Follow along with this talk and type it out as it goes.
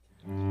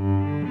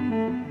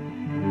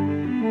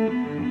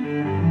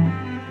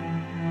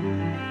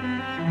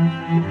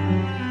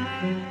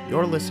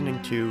You're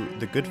listening to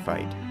The Good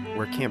Fight,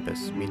 where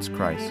campus meets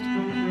Christ.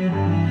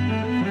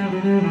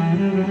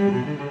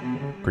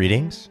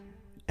 Greetings,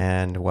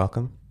 and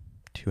welcome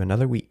to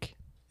another week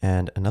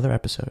and another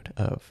episode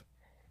of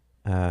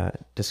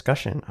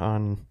discussion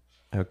on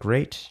a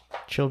great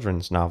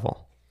children's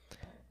novel.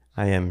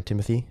 I am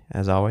Timothy,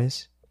 as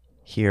always,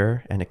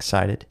 here and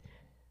excited,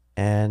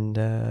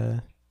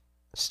 and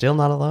still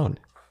not alone,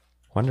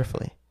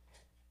 wonderfully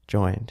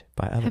joined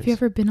by others. Have you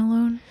ever been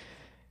alone?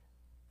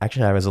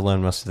 Actually, I was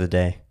alone most of the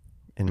day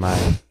in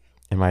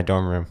my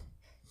dorm room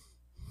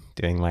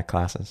doing my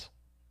classes.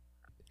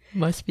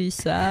 Must be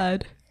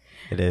sad.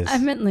 It is. I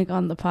meant like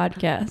on the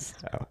podcast.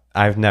 Oh,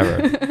 I've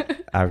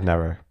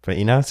never.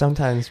 But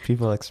sometimes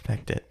people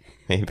expect it,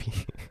 maybe.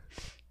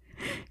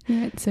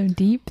 You went so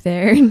deep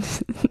there.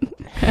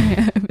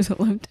 I was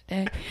alone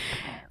today.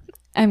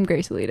 I'm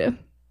Grace Alita.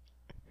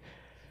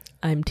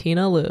 I'm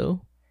Tina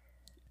Lou.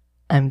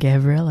 I'm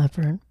Gabrielle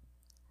Eppern.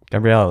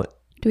 Gabrielle,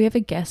 Do we have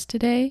a guest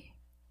today?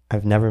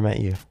 I've never met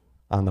you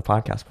on the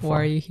podcast before. Why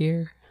are you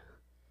here?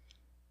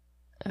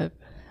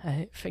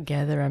 I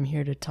gather I'm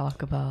here to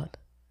talk about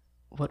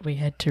what we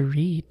had to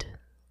read.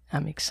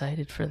 I'm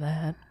excited for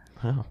that.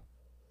 Wow.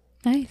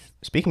 Nice.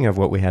 Speaking of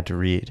what we had to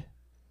read,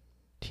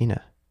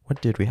 Tina,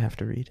 what did we have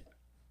to read?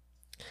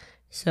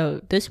 So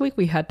this week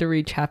we had to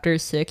read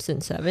chapters 6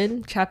 and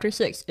 7. Chapter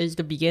 6 is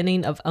the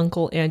beginning of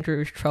Uncle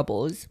Andrew's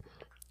troubles.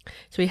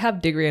 So we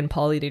have Diggory and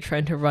Polly. They're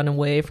trying to run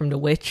away from the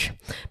witch,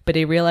 but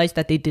they realize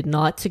that they did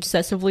not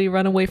successfully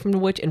run away from the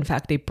witch. In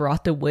fact, they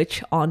brought the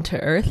witch onto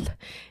Earth,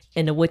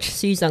 and the witch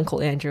sees Uncle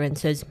Andrew and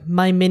says,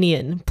 "My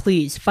minion,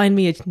 please find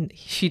me a..."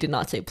 She did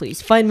not say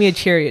please. "Find me a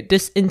chariot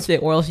this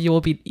instant, or else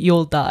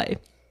you'll die."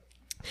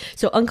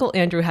 So Uncle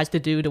Andrew has to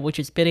do the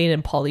witch's bidding,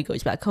 and Polly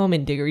goes back home,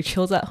 and Diggory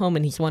chills at home,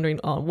 and he's wondering,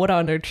 what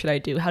on earth should I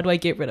do? How do I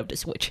get rid of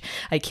this witch?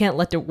 I can't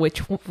let the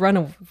witch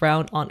run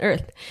around on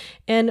Earth.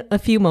 And a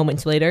few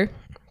moments later,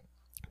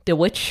 the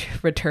witch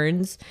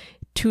returns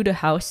to the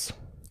house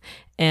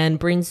and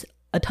brings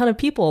a ton of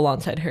people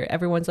alongside her.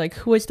 Everyone's like,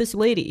 "Who is this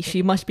lady?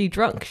 She must be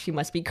drunk. She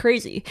must be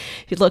crazy.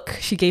 Look,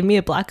 she gave me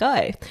a black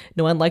eye."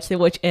 No one likes the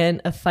witch, and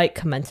a fight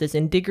commences,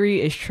 and Diggory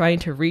is trying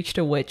to reach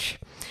the witch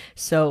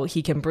so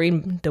he can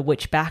bring the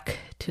witch back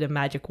to the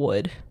magic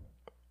wood.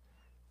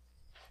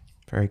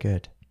 Very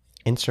good.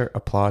 Insert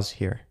applause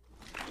here.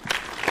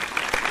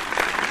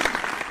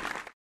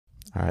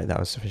 All right, that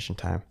was sufficient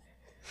time.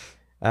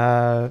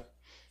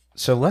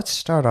 So let's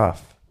start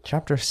off.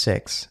 Chapter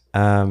 6.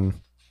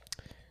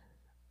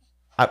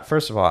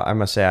 First of all, I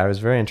must say I was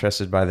very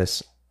interested by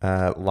this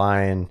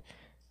line.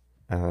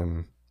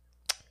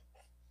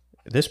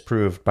 This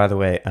proved, by the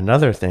way,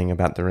 another thing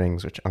about the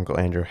rings, which Uncle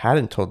Andrew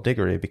hadn't told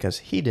Diggory because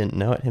he didn't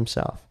know it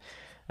himself.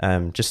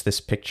 Just this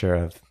picture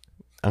of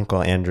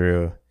Uncle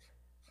Andrew,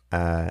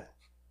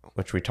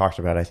 which we talked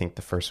about, I think,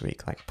 the first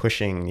week, like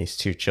pushing these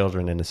two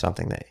children into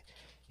something that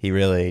he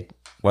really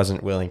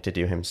wasn't willing to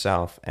do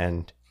himself.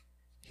 And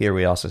here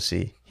we also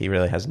see he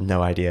really has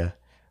no idea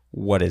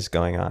what is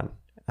going on,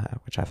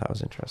 which I thought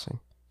was interesting.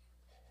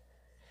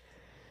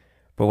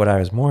 But what I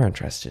was more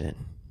interested in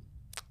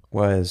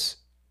was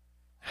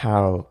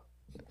how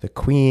the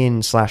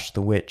queen /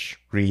 the witch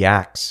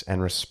reacts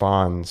and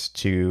responds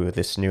to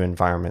this new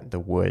environment, the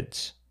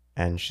woods,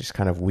 and she's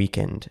kind of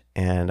weakened.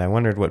 And I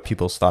wondered what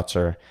people's thoughts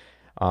are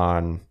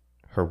on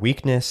her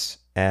weakness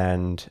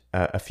and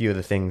a few of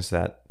the things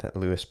that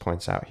Lewis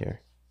points out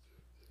here.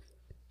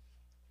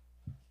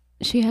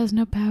 She has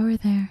no power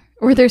there.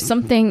 Or there's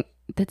something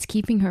that's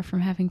keeping her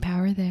from having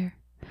power there.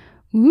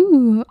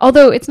 Ooh.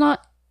 Although it's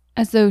not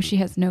as though she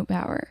has no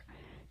power,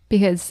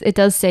 because it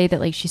does say that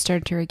like she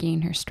started to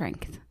regain her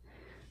strength.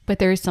 But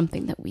there is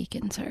something that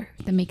weakens her,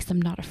 that makes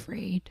them not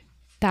afraid.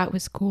 That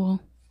was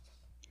cool.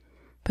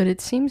 But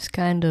it seems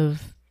kind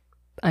of,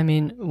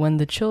 when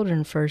the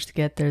children first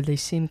get there, they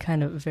seem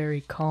kind of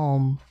very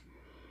calm.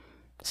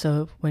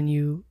 So when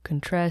you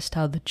contrast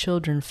how the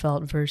children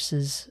felt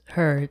versus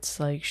her,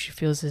 it's like she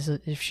feels as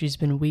if she's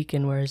been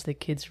weakened, whereas the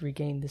kids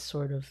regain this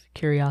sort of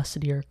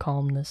curiosity or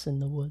calmness in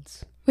the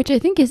woods. Which I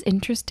think is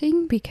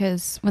interesting,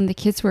 because when the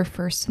kids were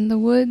first in the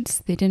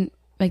woods,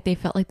 they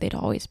felt like they'd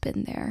always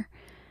been there.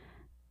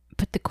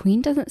 But the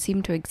queen doesn't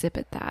seem to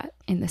exhibit that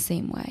in the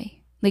same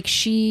way. Like,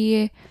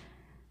 she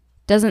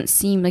doesn't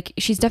seem like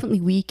she's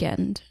definitely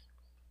weakened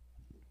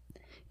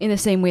in the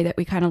same way that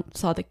we kind of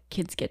saw the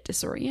kids get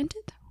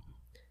disoriented.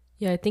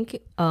 Yeah, I think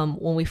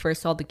when we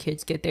first saw the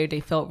kids get there, they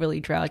felt really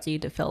drowsy.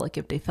 They felt like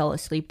if they fell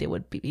asleep, they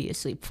would be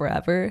asleep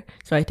forever.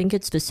 So I think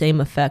it's the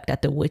same effect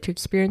that the witch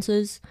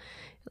experiences.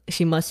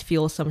 She must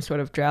feel some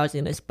sort of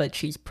drowsiness, but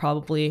she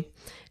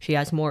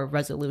has more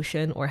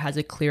resolution or has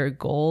a clear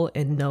goal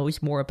and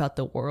knows more about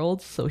the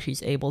world, so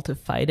she's able to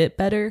fight it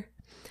better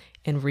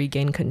and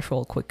regain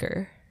control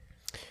quicker.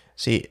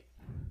 See,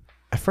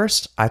 at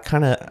first I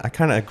kind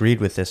of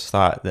agreed with this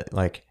thought that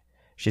like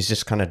she's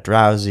just kind of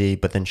drowsy,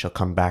 but then she'll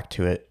come back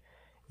to it.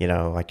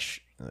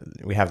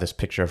 We have this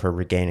picture of her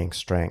regaining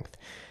strength.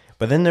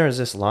 But then there's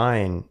this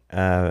line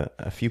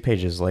a few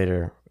pages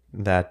later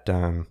that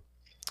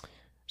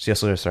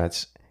C.S. Lewis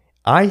writes,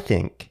 "I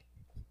think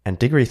and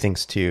Diggory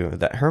thinks too,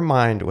 that her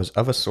mind was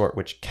of a sort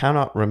which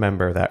cannot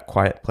remember that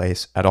quiet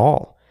place at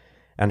all.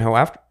 And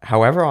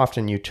however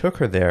often you took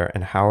her there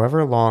and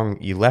however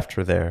long you left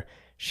her there,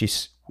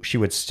 she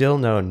would still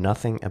know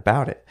nothing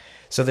about it.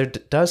 So there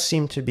does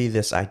seem to be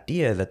this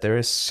idea that there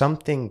is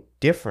something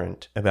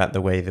different about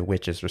the way the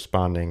witch is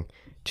responding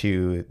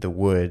to the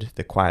wood,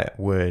 the quiet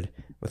wood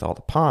with all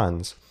the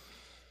ponds.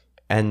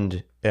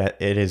 And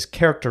it is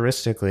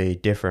characteristically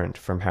different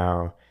from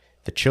how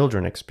the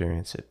children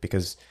experience it,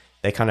 because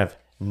they kind of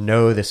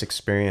know this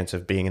experience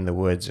of being in the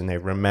woods and they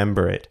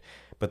remember it.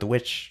 But the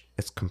witch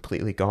is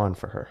completely gone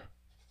for her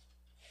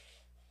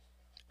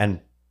and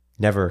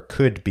never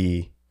could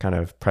be kind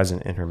of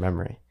present in her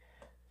memory.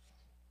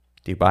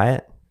 Do you buy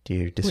it? Do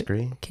you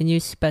disagree? Wait, can you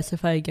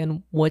specify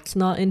again what's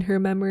not in her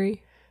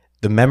memory?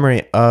 The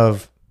memory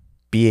of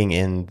being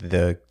in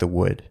the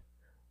wood,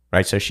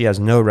 right? So she has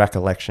no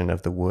recollection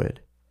of the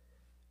wood.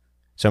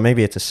 So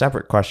maybe it's a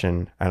separate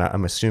question, and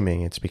I'm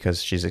assuming it's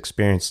because she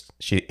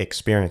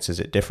experiences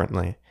it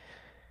differently.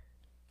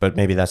 But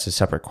maybe that's a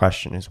separate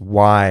question, is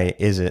why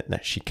is it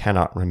that she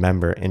cannot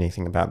remember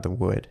anything about the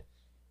wood?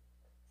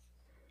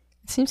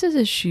 It seems as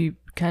if she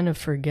kind of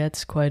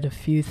forgets quite a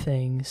few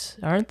things.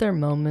 Aren't there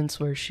moments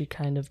where she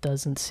kind of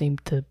doesn't seem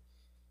to,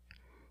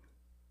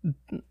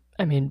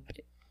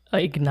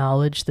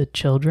 acknowledge the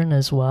children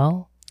as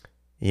well?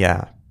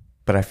 Yeah,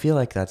 but I feel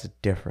like that's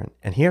different.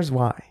 And here's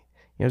why.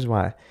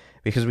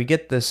 Because we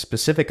get this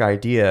specific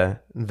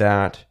idea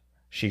that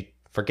she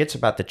forgets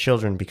about the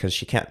children because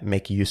she can't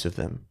make use of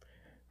them,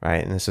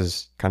 right? And this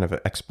is kind of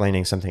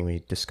explaining something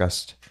we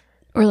discussed.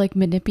 Or like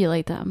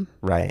manipulate them.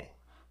 Right.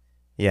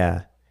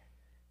 Yeah.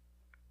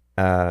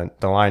 The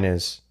line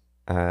is,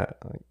 I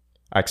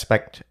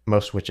expect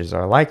most witches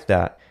are like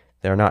that.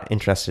 They're not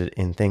interested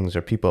in things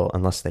or people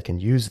unless they can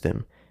use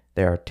them.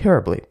 They are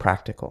terribly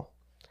practical.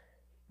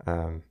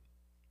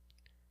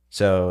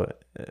 So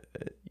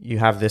you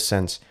have this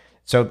sense.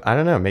 So I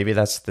don't know, maybe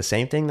that's the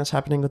same thing that's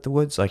happening with the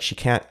woods. Like she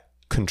can't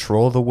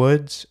control the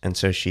woods, and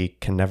so she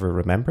can never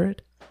remember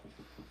it.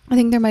 I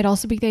think there might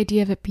also be the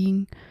idea of it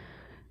being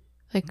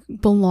like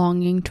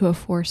belonging to a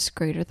force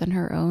greater than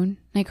her own,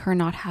 like her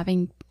not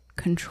having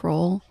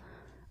control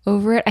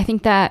over it. I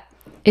think that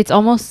it's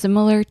almost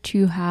similar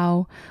to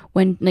how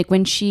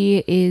when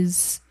she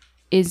is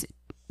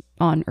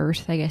on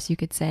Earth, I guess you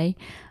could say,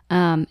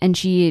 and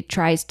she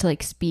tries to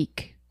like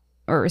speak,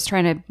 or is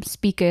trying to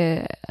speak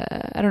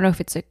I don't know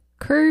if it's a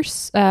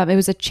curse, it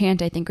was a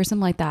chant, I think, or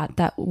something like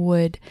that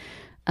would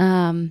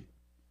in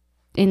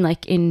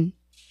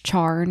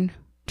Charn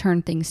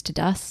turn things to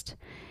dust,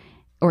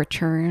 or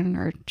churn,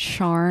 or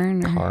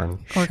charn,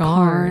 or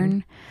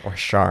Karn, or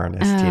Sharn,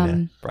 as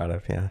Tina brought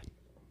up. Yeah,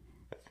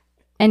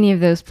 any of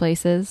those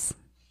places.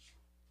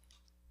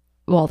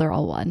 Well, they're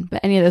all one,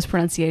 but any of those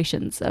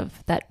pronunciations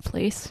of that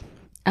place,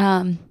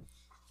 like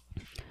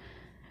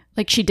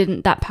she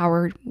didn't, that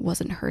power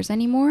wasn't hers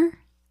anymore.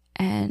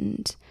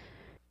 And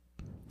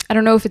I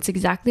don't know if it's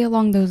exactly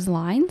along those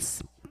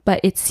lines, but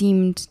it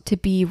seemed to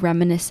be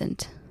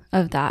reminiscent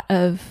of that,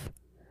 of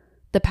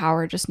the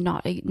power just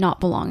not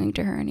belonging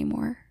to her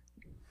anymore.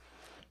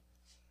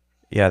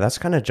 Yeah, that's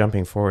kind of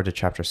jumping forward to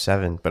chapter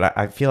 7, but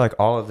I feel like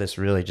all of this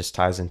really just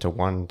ties into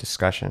one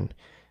discussion.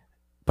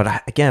 But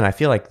I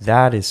feel like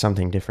that is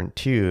something different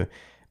too,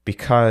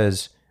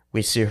 because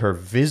we see her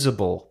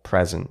visible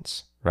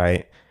presence,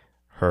 right?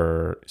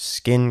 Her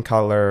skin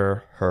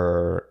color,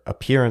 her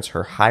appearance,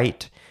 her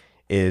height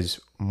is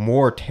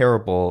more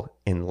terrible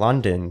in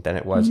London than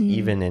it was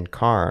even in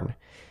Karn.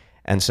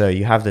 And so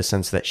you have the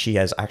sense that she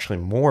is actually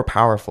more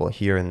powerful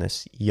here in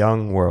this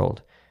young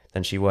world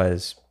than she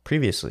was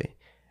previously.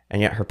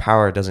 And yet her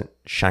power doesn't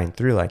shine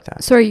through like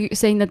that. So are you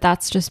saying that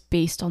that's just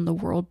based on the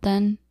world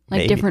then? Like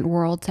Maybe. Different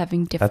worlds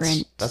having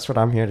different... That's what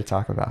I'm here to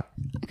talk about.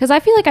 Because I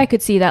feel like I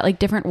could see that, like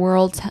different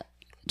worlds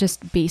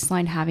just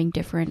baseline having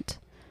different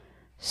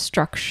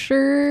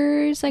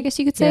structures, I guess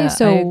you could say. Yeah, I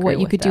so agree what you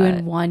with could do that.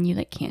 in one, you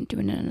like can't do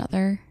in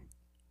another.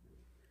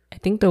 I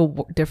think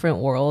the different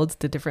worlds,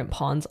 the different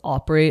pawns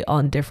operate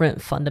on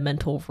different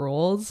fundamental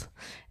rules,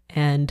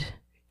 and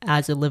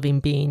as a living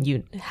being,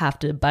 you have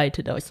to abide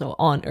to those. So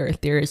on Earth,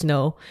 there is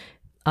no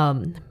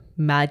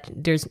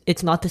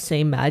it's not the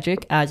same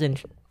magic as in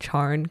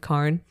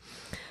Karn.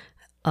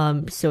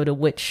 So the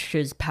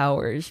witch's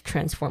powers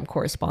transform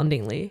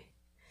correspondingly.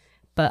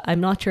 But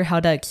I'm not sure how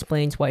that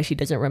explains why she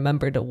doesn't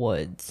remember the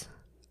woods.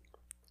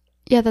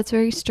 Yeah, that's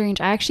very strange.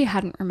 I actually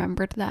hadn't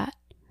remembered that.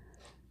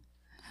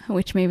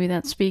 Which maybe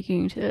that's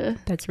speaking to...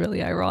 That's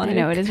really ironic. I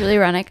know, it is really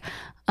ironic.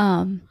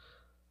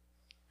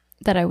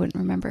 That I wouldn't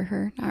remember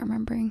her not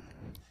remembering.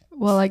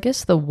 Well, I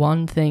guess the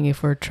one thing,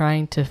 if we're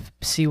trying to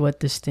see what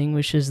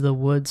distinguishes the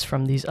woods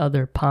from these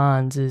other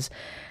ponds, is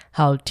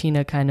how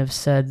Tina kind of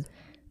said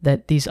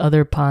that these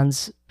other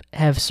ponds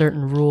have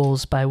certain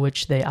rules by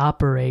which they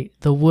operate.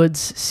 The woods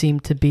seem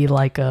to be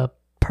like a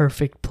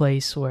perfect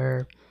place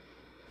where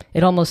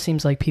it almost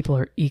seems like people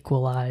are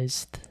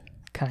equalized,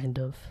 kind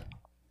of.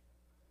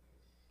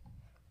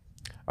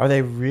 Are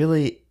they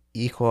really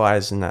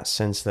equalized in that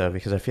sense, though?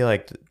 Because I feel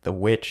like the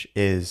witch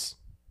is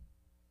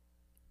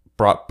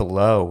brought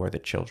below where the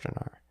children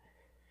are.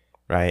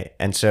 Right.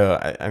 And so,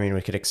 I mean,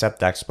 we could accept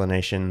the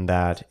explanation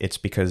that it's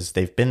because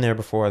they've been there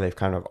before, they've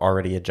kind of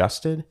already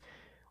adjusted,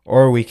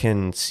 or we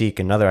can seek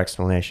another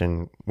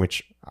explanation,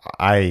 which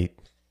I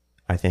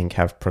think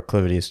have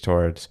proclivities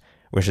towards,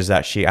 which is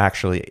that she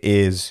actually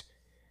is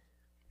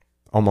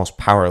almost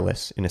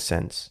powerless in a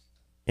sense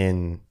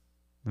in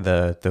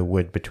the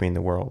wood between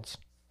the worlds.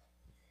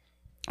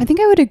 I think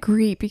I would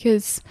agree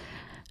because,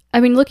 I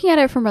mean, looking at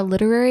it from a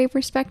literary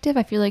perspective,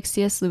 I feel like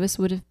C.S. Lewis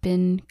would have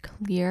been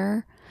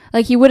clear.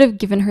 Like, he would have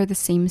given her the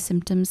same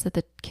symptoms that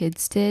the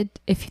kids did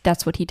if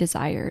that's what he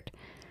desired.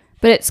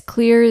 But it's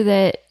clear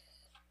that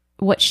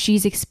what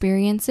she's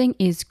experiencing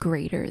is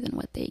greater than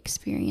what they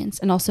experience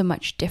and also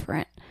much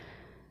different.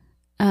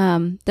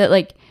 That,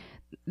 like,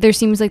 there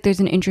seems like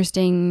there's an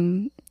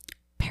interesting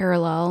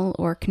parallel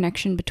or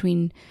connection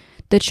between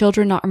the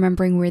children not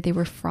remembering where they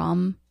were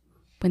from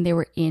when they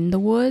were in the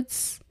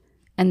woods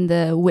and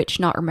the witch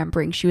not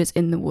remembering she was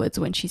in the woods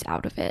when she's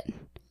out of it.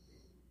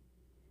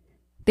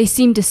 They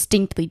seem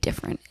distinctly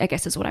different, I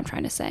guess is what I'm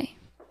trying to say.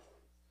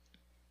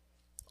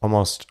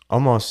 Almost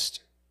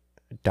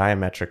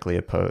diametrically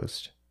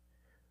opposed,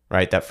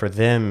 right? That for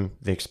them,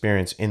 the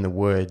experience in the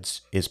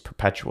woods is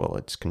perpetual,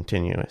 it's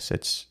continuous,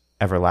 it's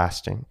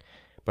everlasting.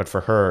 But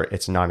for her,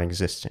 it's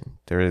non-existent.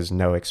 There is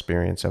no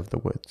experience of the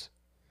woods.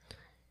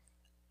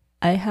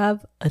 I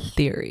have a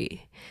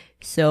theory.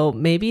 So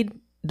maybe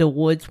the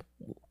woods,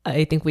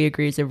 I think we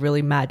agree, is a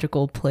really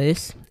magical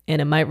place,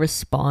 and it might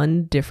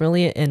respond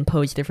differently and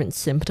pose different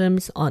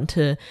symptoms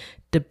onto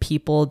the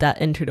people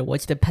that enter the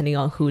woods depending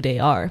on who they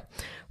are.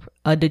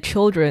 The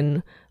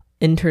children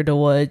enter the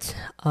woods,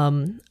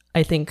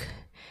 I think,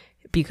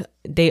 because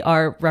they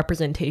are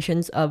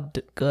representations of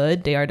the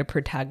good. They are the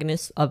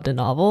protagonists of the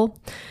novel.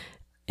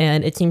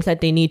 And it seems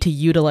that they need to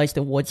utilize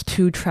the woods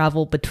to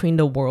travel between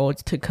the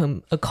worlds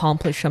to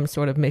accomplish some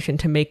sort of mission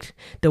to make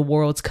the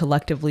worlds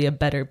collectively a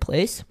better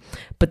place.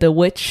 But the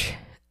witch,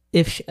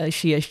 if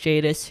she is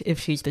Jadis, if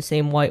she's the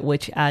same white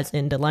witch as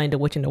in The Lion, the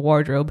Witch, and the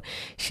Wardrobe,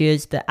 she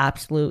is the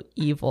absolute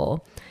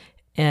evil.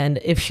 And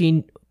if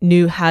she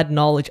had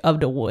knowledge of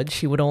the woods,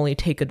 she would only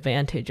take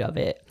advantage of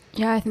it.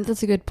 Yeah, I think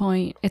that's a good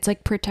point. It's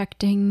like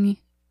protecting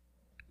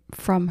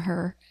from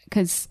her,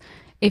 because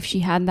if she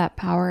had that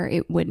power,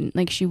 it wouldn't,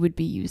 like, she would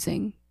be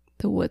using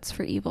the woods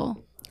for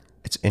evil.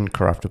 It's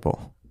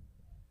incorruptible.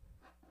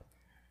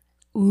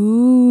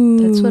 Ooh.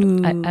 That's what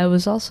I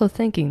was also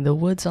thinking. The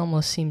woods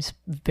almost seems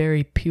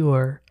very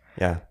pure.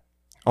 Yeah.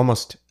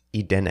 Almost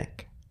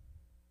Edenic.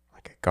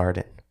 Like a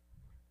garden.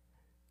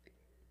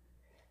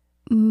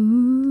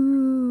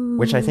 Ooh.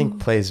 Which I think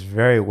plays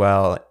very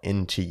well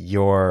into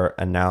your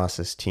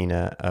analysis,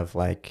 Tina, of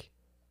like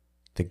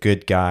the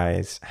good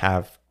guys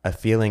have a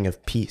feeling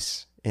of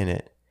peace in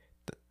it.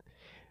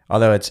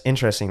 Although it's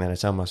interesting that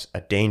it's almost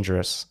a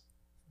dangerous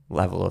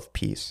level of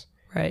peace.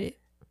 Right.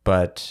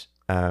 But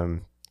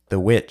the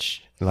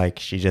witch, like,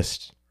 she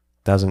just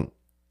doesn't,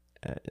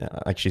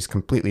 like, she's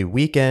completely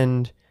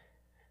weakened.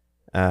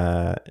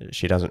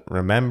 She doesn't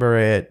remember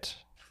it.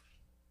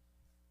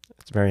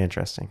 It's very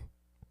interesting.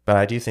 But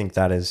I do think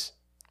that is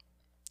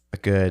a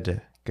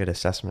good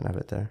assessment of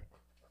it there.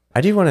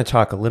 I do want to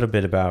talk a little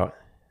bit about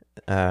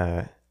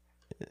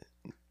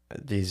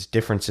these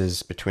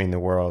differences between the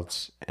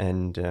worlds.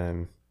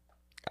 And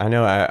I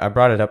know I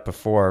brought it up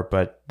before,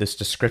 but this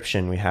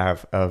description we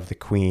have of the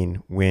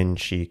Queen when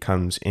she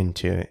comes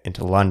into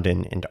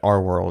London, into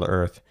our world,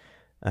 Earth.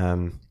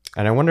 And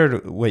I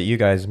wondered what you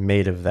guys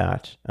made of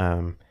that.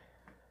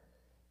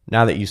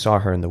 Now that you saw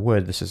her in the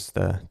wood, this is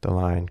the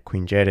line,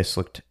 Queen Jadis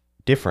looked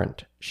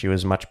different. She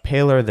was much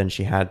paler than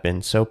she had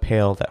been, so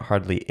pale that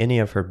hardly any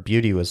of her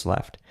beauty was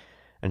left.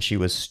 And she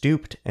was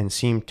stooped and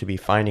seemed to be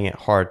finding it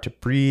hard to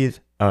breathe.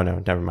 Oh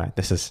no, never mind.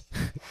 This is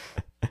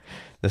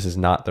this is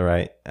not the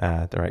right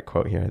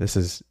quote here. This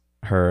is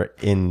her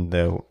in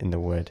the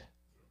wood.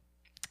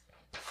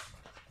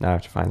 Now I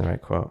have to find the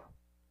right quote.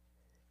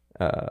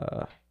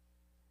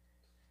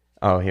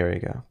 Oh, here we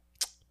go.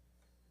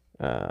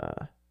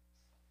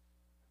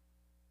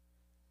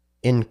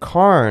 In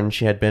Cairn,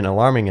 she had been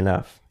alarming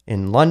enough.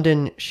 In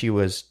London, she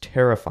was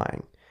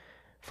terrifying.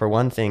 For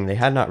one thing, they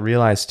had not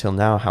realized till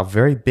now how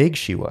very big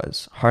she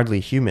was. Hardly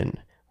human,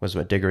 was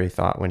what Diggory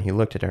thought when he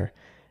looked at her.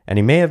 And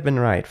he may have been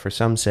right, for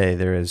some say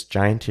there is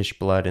giantish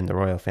blood in the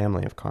royal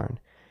family of Cairn.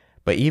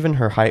 But even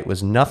her height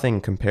was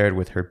nothing compared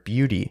with her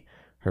beauty,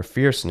 her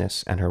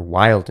fierceness, and her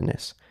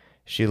wildness.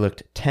 She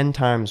looked 10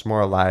 times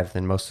more alive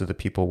than most of the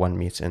people one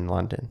meets in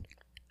London.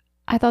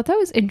 I thought that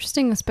was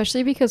interesting,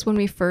 especially because when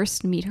we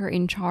first meet her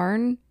in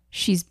Charn,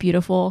 she's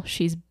beautiful,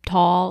 she's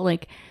tall,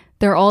 like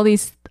there are all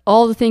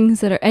the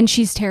things that are, and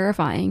she's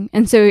terrifying.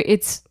 And so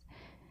it's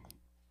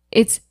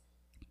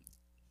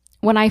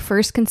when I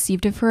first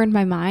conceived of her in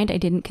my mind, I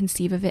didn't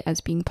conceive of it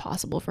as being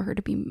possible for her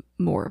to be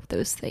more of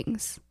those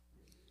things.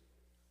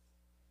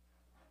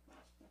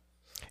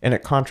 And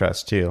it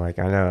contrasts too. Like,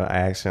 I know I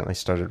accidentally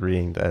started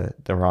reading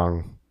the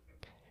wrong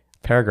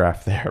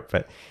paragraph there,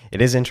 but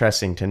it is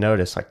interesting to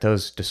notice like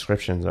those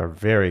descriptions are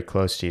very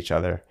close to each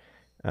other.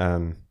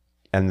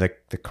 and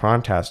the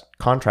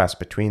contrast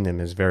between them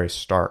is very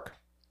stark.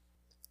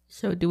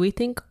 So do we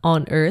think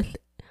on Earth,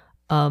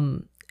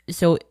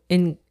 so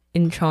in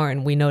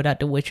Charn, we know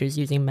that the witch is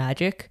using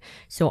magic.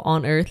 So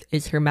on Earth,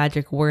 is her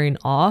magic wearing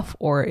off,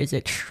 or is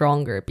it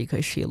stronger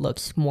because she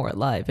looks more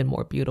alive and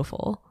more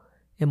beautiful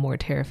and more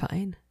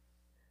terrifying?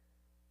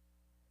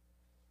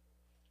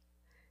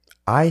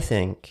 I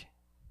think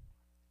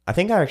I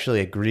actually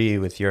agree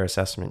with your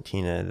assessment,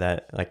 Tina,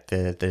 that like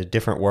the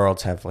different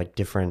worlds have like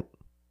different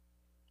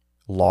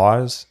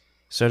laws,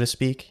 so to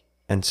speak.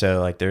 And so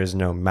like there is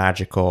no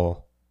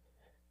magical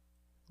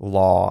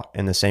law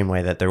in the same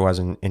way that there was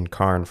in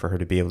Karn for her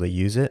to be able to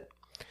use it.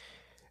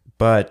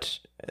 But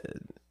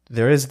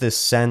there is this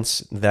sense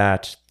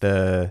that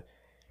the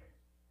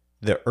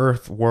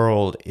Earth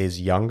world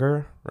is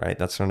younger, right?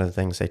 That's one of the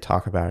things they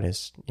talk about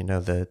is, you know,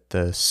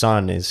 the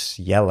sun is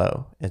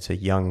yellow. It's a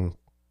young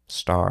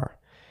star.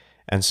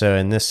 And so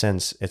in this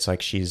sense, it's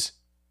like she's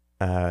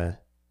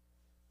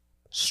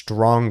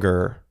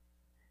stronger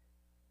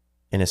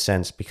in a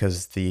sense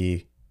because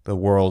the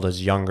world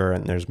is younger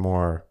and there's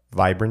more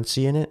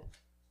vibrancy in it,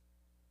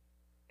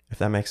 if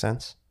that makes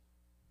sense.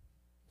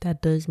 That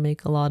does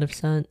make a lot of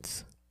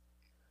sense.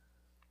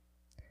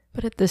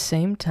 But at the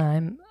same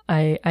time,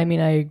 I mean,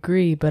 I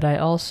agree, but I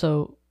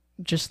also,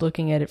 just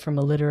looking at it from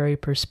a literary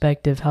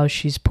perspective, how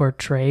she's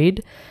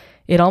portrayed,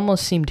 it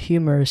almost seemed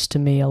humorous to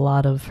me, a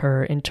lot of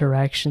her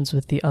interactions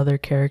with the other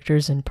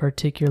characters, in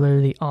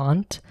particular the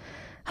aunt.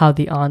 How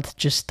the aunt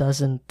just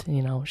doesn't,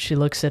 you know, she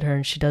looks at her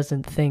and she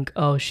doesn't think,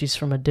 oh, she's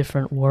from a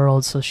different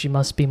world, so she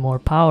must be more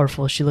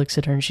powerful. She looks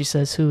at her and she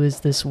says, who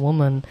is this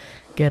woman?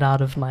 Get out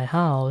of my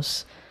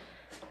house.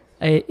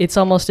 It's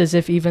almost as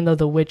if even though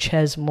the witch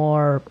has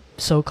more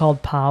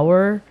so-called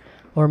power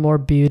or more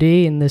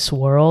beauty in this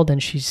world,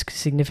 and she's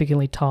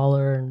significantly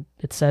taller and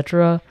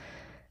etc.,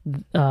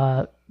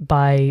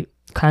 by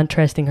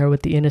contrasting her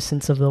with the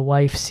innocence of the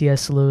wife,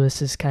 C.S.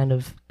 Lewis is kind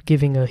of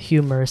giving a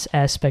humorous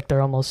aspect,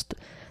 or almost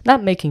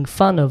not making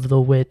fun of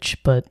the witch,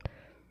 but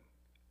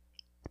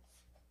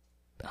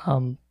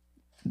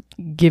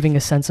giving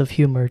a sense of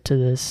humor to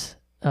this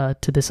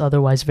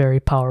otherwise very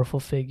powerful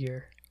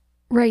figure.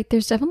 Right.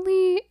 There's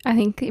definitely, I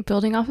think,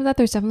 building off of that,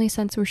 there's definitely a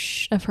sense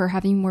of her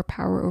having more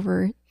power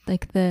over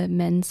like the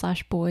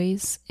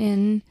men/boys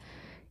in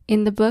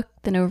the book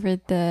than over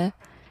the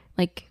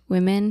like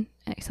women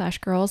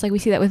 / girls. Like we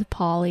see that with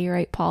Polly,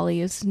 right?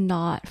 Polly is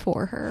not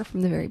for her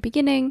from the very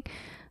beginning.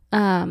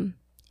 Or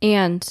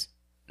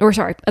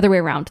sorry, other way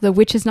around. The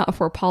witch is not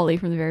for Polly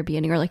from the very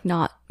beginning, or like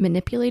not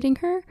manipulating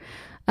her.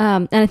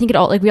 And I think it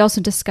all, like we also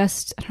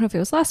discussed, I don't know if it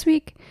was last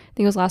week. I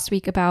think it was last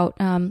week about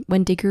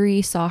when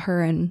Diggory saw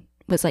her and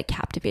was like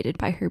captivated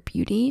by her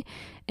beauty,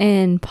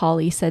 and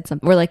Polly said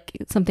something, or like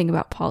something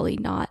about Polly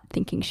not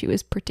thinking she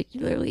was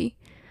particularly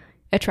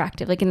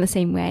attractive, like in the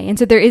same way. And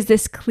so there is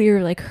this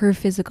clear, like her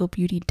physical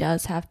beauty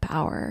does have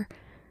power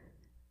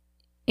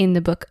in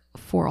the book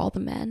for all the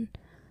men.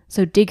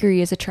 So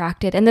Diggory is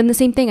attracted. And then the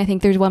same thing, I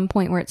think there's one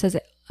point where it says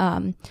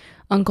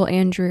Uncle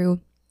Andrew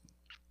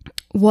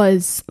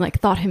was like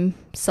thought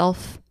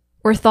himself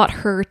or thought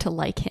her to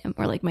like him,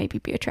 or like maybe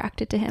be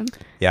attracted to him.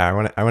 Yeah,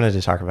 I wanted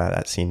to talk about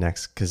that scene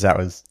next, because that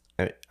was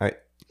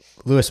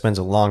Lewis spends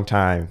a long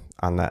time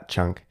on that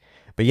chunk.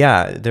 But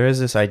yeah, there is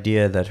this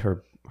idea that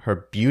her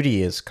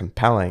beauty is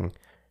compelling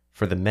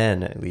for the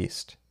men, at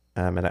least.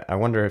 And I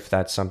wonder if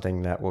that's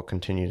something that we'll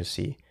continue to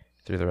see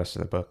through the rest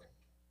of the book.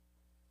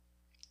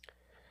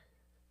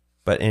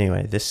 But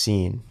anyway, this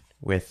scene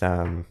with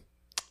Uncle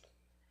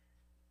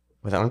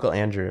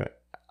Andrew,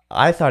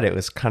 I thought it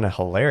was kind of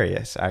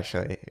hilarious,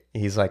 actually.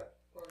 He's like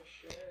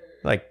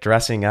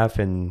dressing up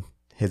in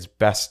his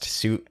best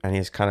suit, and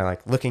he's kind of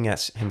like looking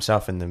at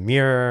himself in the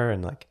mirror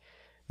and like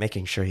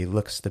making sure he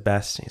looks the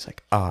best. And he's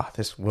like,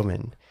 this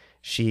woman,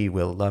 she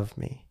will love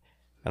me.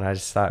 And I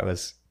just thought it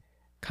was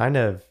kind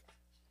of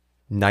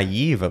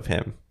naive of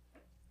him.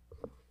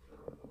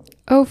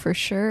 Oh, for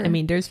sure. I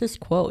mean, there's this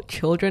quote,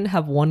 children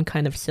have one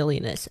kind of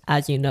silliness,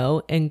 as you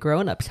know, and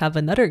grown-ups have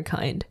another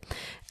kind.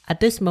 At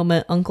this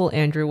moment, Uncle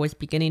Andrew was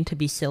beginning to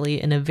be silly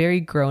in a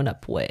very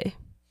grown-up way.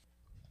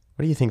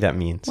 What do you think that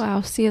means? Wow,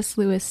 C.S.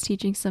 Lewis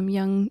teaching some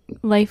young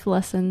life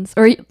lessons,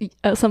 or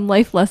some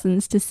life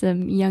lessons to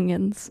some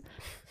youngins.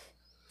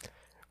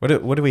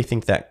 What do we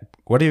think that?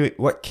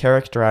 What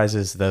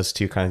characterizes those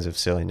two kinds of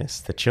silliness?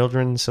 The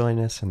children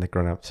silliness and the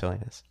grown-up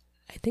silliness.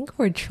 I think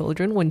for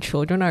children, when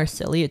children are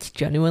silly, it's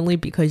genuinely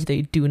because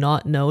they do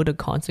not know the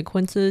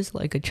consequences.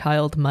 Like a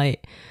child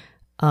might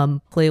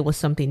play with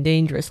something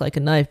dangerous like a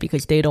knife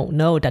because they don't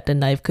know that the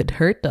knife could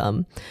hurt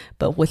them.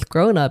 But with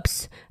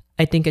grown-ups,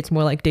 I think it's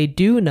more like they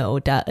do know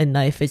that a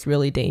knife is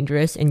really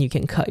dangerous and you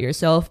can cut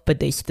yourself,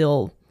 but they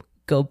still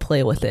go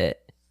play with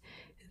it,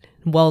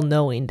 well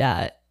knowing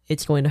that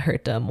it's going to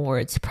hurt them or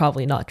it's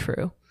probably not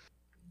true.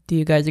 Do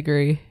you guys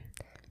agree?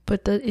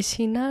 But is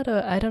he not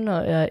I don't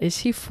know, is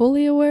he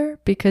fully aware?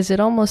 Because it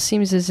almost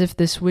seems as if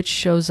this witch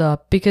shows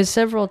up, because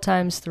several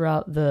times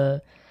throughout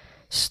the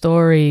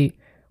story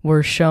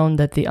we're shown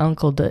that the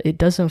uncle it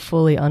doesn't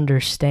fully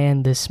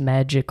understand this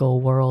magical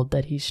world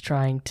that he's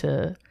trying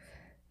to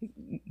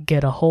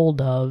get a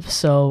hold of.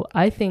 So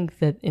I think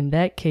that in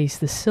that case,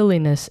 the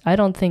silliness, I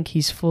don't think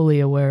he's fully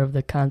aware of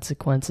the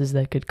consequences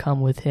that could come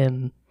with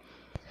him.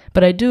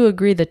 But I do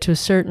agree that to a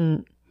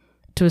certain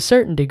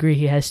degree,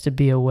 he has to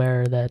be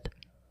aware that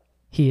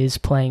he is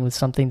playing with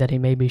something that he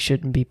maybe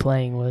shouldn't be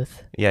playing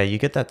with. Yeah, you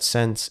get that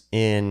sense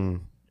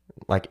in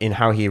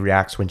how he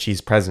reacts when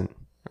she's present,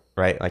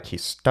 right? Like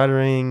he's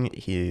stuttering,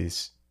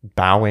 he's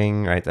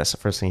bowing, right? That's the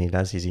first thing he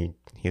does. He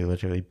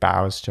literally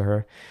bows to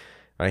her.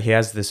 Right? He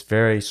has this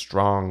very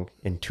strong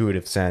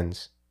intuitive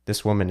sense.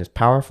 This woman is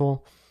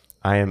powerful.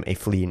 I am a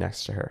flea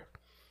next to her.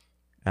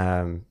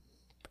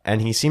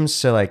 And he seems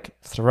to like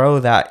throw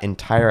that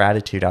entire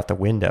attitude out the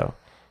window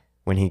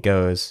when he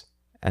goes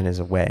and is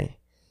away.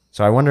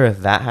 So I wonder if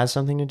that has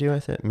something to do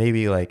with it.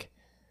 Maybe like,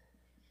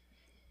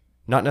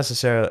 not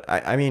necessarily.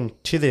 I mean,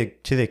 to the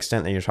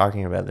extent that you're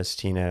talking about this,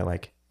 Tina,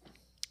 like,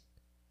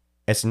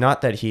 it's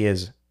not that he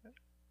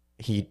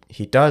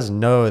does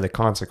know the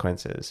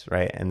consequences,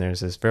 right? And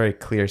there's this very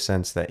clear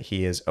sense that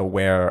he is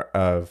aware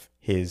of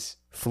his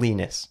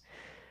fleeness,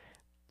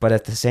 but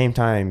at the same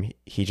time,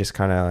 he just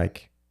kind of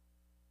like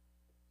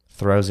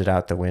throws it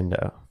out the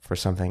window for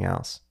something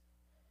else.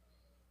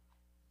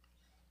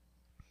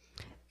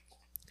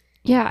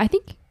 Yeah, I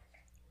think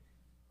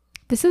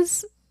this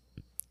is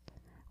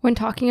when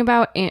talking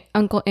about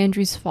Uncle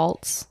Andrew's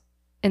faults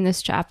in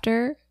this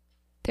chapter,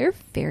 they're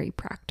very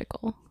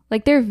practical.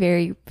 Like they're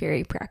very,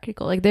 very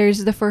practical. Like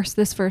there's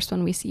this first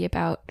one we see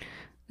about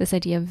this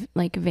idea of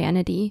like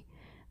vanity.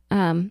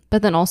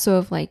 But then also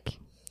of like,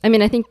 I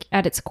mean, I think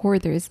at its core,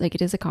 there's like,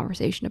 it is a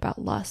conversation about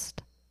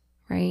lust,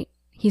 right?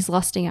 He's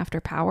lusting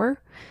after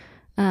power.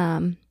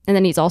 And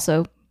then he's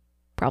also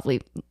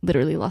probably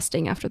literally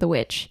lusting after the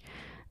witch.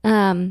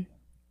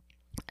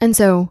 And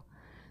so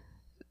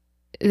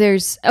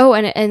there's,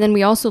 and then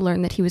we also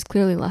learn that he was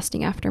clearly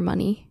lusting after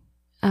money.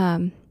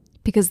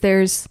 Because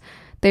there's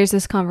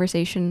this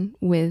conversation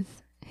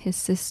with his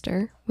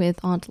sister, with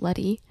Aunt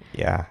Letty.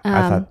 Yeah,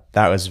 I thought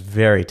that was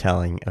very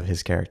telling of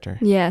his character.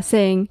 Yeah,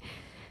 saying,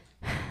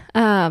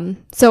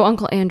 so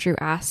Uncle Andrew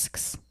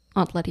asks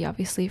Aunt Letty,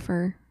 obviously,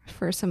 for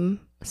some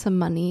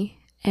money,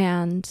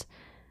 and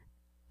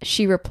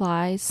she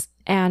replies,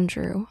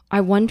 Andrew, I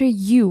wonder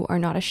you are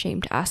not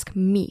ashamed to ask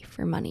me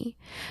for money.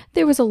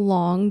 There was a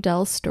long,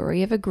 dull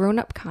story of a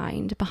grown-up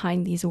kind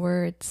behind these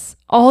words.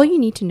 All you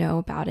need to know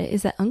about it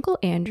is that Uncle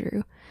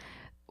Andrew,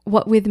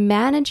 what with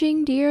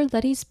managing dear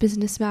Letty's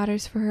business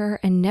matters for her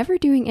and never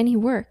doing any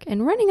work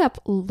and running up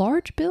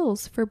large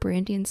bills for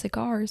brandy and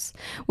cigars,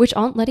 which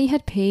Aunt Letty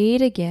had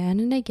paid again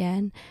and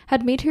again,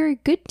 had made her a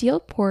good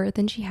deal poorer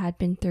than she had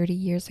been 30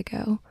 years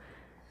ago.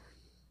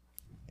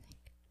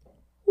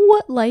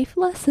 What life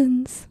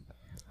lessons!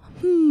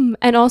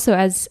 And also,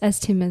 as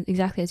Tim,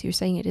 exactly as you were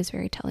saying, it is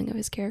very telling of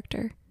his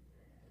character.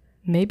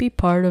 Maybe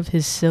part of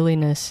his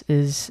silliness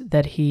is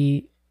that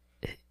he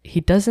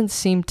doesn't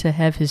seem to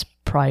have his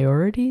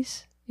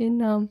priorities in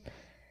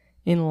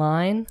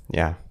line.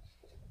 Yeah,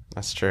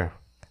 that's true.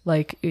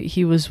 Like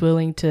he was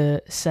willing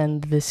to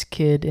send this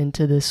kid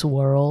into this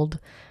world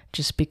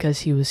just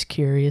because he was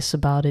curious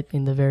about it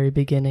in the very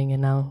beginning,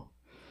 and now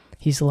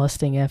he's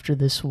lusting after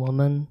this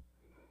woman.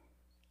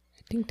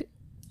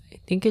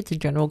 I think it's a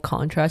general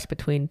contrast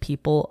between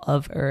people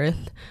of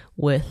Earth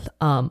with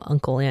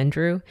Uncle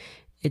Andrew.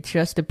 It's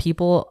just the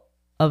people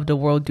of the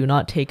world do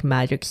not take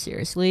magic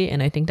seriously,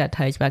 and I think that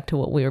ties back to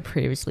what we were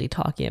previously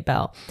talking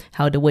about,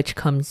 how the witch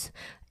comes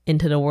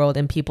into the world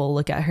and people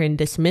look at her and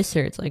dismiss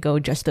her. It's like, oh,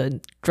 just a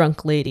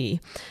drunk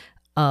lady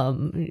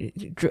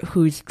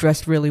who's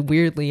dressed really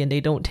weirdly, and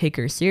they don't take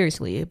her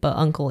seriously. But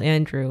Uncle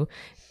Andrew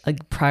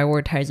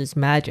prioritizes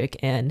magic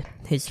and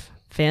his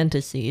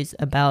fantasies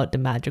about the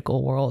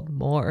magical world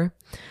more,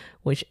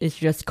 which is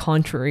just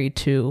contrary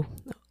to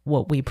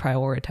what we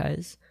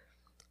prioritize.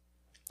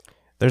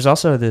 There's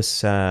also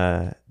this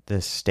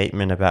this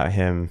statement about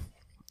him.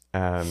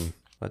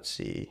 Let's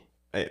see.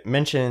 It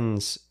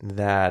mentions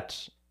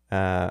that.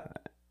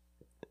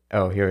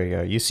 Oh, here we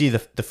go. You see, the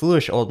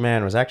foolish old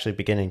man was actually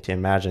beginning to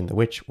imagine the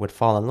witch would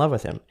fall in love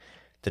with him.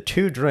 The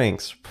 2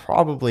 drinks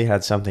probably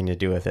had something to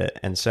do with it,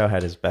 and so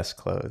had his best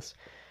clothes.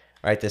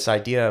 Right, this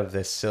idea of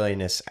this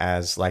silliness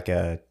as like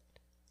a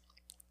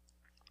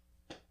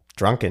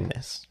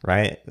drunkenness,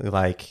 right?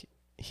 Like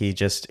he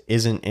just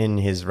isn't in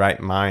his right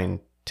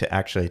mind to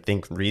actually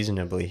think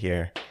reasonably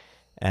here,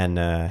 and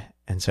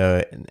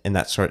so in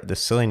that sort, the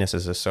silliness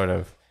is a sort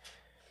of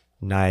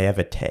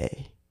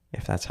naivete,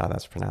 if that's how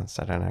that's pronounced.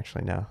 I don't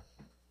actually know.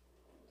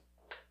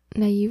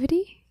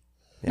 Naivety?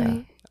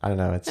 Yeah, I don't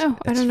know. It's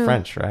I don't know.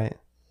 French, right?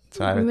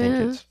 So I would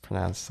think it's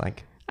pronounced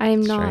like. I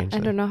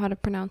strangely. don't know how to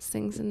pronounce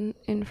things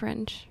in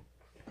French.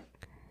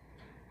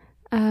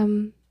 Yeah,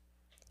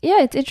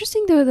 it's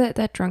interesting though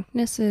that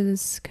drunkenness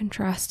is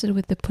contrasted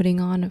with the putting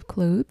on of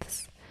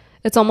clothes.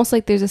 It's almost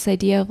like there's this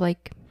idea of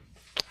like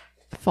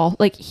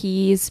like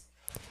he's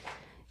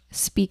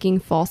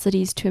speaking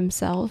falsities to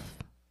himself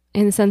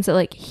in the sense that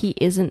like he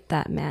isn't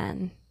that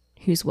man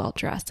who's well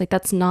dressed. Like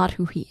that's not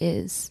who he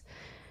is.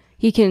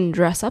 He can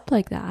dress up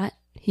like that.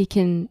 He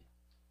can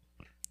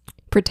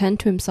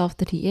pretend to himself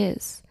that he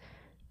is,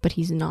 but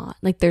he's not.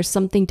 Like there's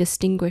something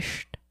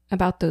distinguished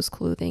about those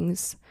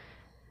clothings,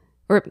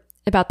 or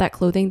about that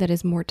clothing that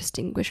is more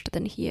distinguished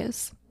than he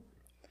is.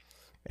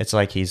 It's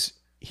like he's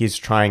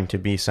trying to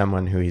be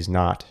someone who he's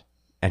not,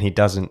 and he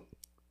doesn't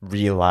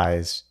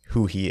realize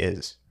who he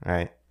is,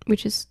 right?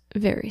 Which is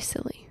very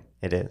silly.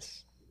 It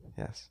is,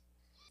 yes.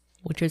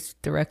 Which is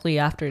directly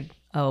after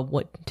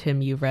what,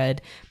 Tim, you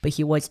read. But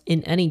he was,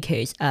 in any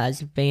case,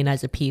 as vain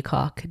as a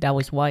peacock. That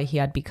was why he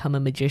had become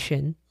a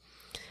magician.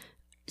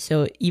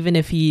 So even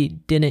if he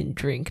didn't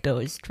drink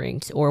those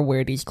drinks or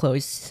wear these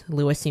clothes,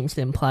 Lewis seems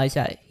to imply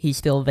that he's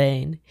still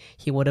vain.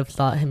 He would have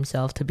thought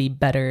himself to be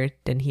better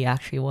than he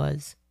actually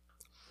was.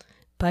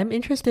 But I'm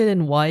interested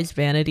in why is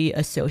vanity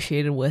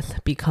associated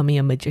with becoming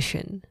a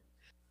magician?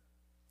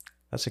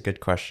 That's a good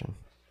question.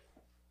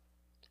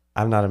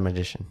 I'm not a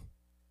magician.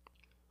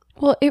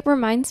 Well, it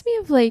reminds me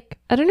of like,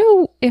 I don't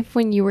know if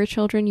when you were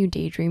children you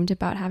daydreamed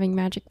about having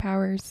magic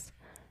powers.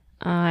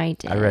 I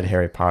did. I read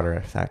Harry Potter,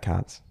 if that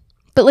counts.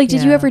 But like,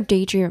 did you Yeah. ever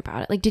daydream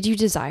about it? Like, did you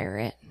desire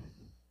it?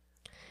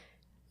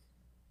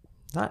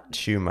 Not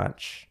too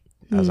much,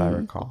 as I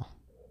recall.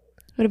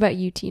 What about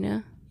you,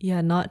 Tina?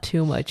 Yeah, not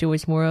too much. It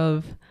was more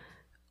of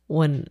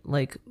when,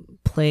 like,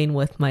 playing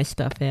with my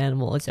stuffed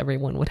animals,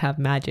 everyone would have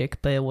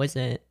magic, but it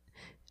wasn't,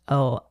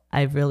 oh,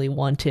 I really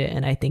want it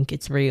and I think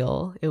it's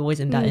real. It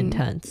wasn't that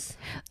intense.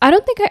 I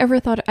don't think I ever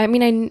thought, I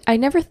mean, I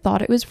never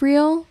thought it was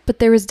real, but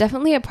there was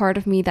definitely a part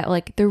of me that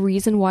like the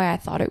reason why I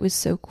thought it was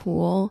so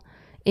cool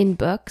in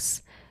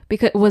books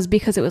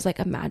because it was like,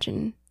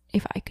 imagine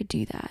if I could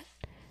do that.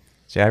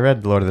 See, I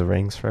read Lord of the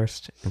Rings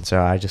first, and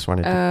so I just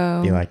wanted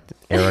to be like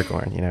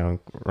Aragorn,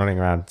 running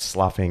around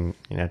chopping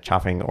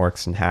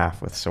orcs in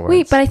half with swords.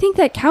 Wait, but I think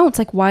that counts.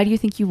 Like, why do you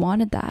think you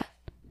wanted that?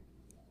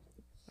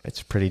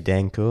 It's pretty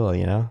dang cool,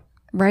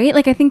 Right?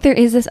 Like, I think there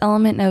is this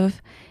element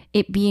of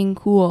it being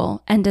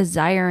cool and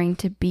desiring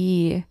to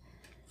be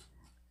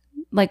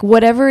like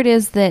whatever it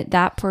is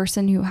that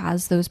person who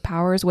has those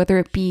powers, whether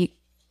it be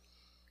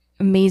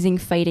amazing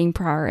fighting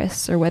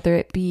prowess or whether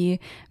it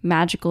be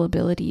magical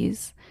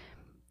abilities,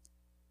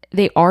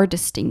 they are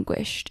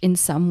distinguished in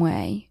some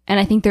way. And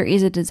I think there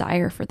is a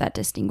desire for that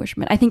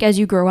distinguishment. I think as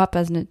you grow up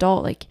as an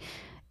adult, like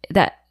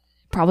that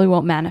probably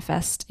won't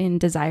manifest in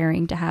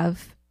desiring to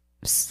have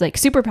like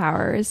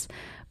superpowers,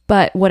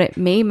 but what it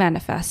may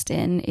manifest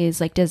in is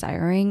like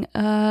desiring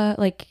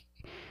obviously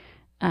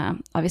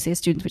as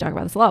students we talk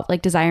about this a lot,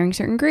 like desiring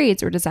certain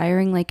grades or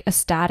desiring like a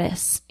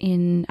status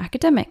in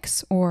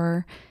academics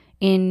or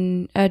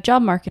in a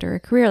job market or a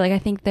career. Like I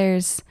think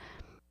there's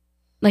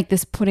like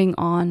this putting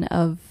on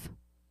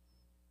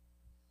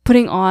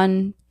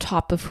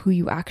top of who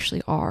you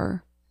actually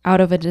are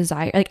out of a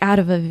desire, like out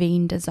of a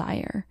vain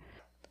desire.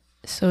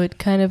 So it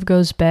kind of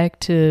goes back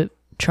to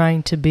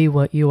trying to be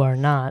what you are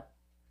not,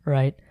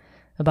 right?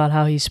 About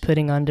how he's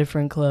putting on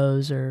different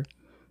clothes or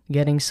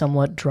getting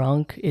somewhat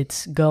drunk.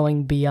 It's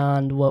going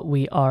beyond what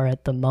we are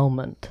at the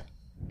moment.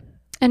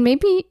 And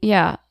maybe,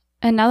 yeah.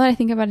 And now that I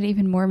think about it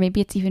even more,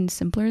 maybe it's even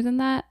simpler than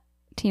that.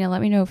 Tina,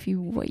 let me know if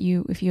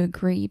you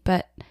agree.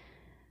 But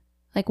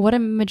like, what do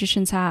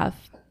magicians have?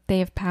 They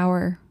have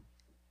power.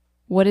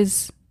 What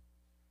is,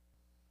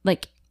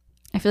 like,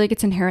 I feel like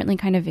it's inherently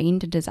kind of vain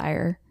to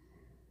desire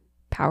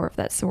power of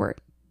that sort.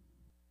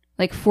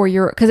 Like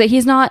because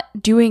he's not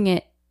doing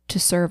it to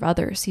serve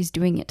others. He's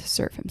doing it to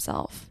serve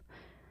himself.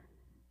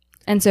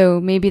 And so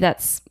maybe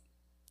that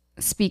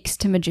speaks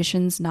to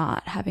magicians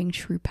not having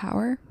true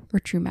power or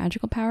true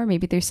magical power.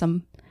 Maybe there's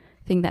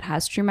something that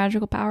has true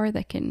magical power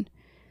that can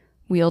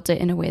wield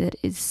it in a way that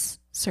is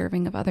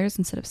serving of others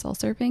instead of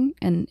self-serving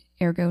and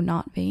ergo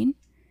not vain.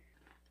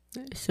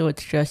 So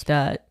it's just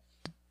that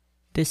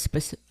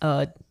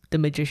the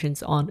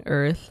magicians on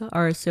Earth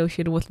are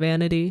associated with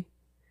vanity.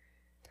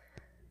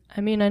 I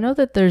mean, I know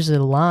that there's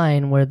a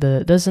line where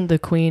doesn't the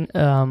queen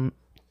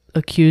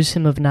accuse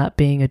him of not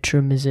being a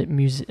true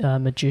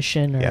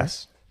magician or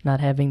Yes. not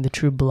having the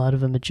true blood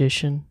of a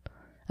magician?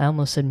 I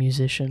almost said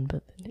musician,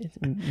 but it's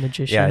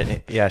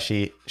magician. Yeah.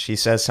 She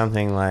says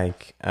something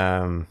like,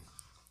 in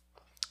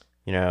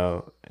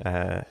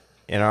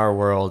our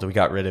world, we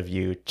got rid of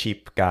you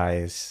cheap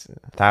guys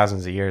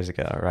thousands of years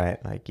ago,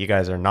 right? Like, you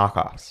guys are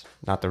knockoffs,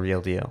 not the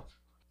real deal.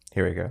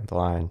 Here we go, the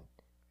line.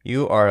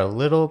 You are a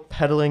little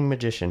peddling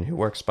magician who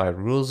works by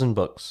rules and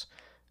books.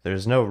 There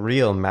is no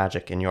real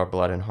magic in your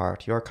blood and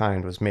heart. Your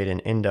kind was made an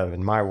end of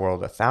in my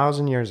world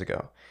 1,000 years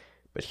ago.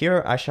 But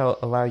here I shall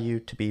allow you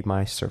to be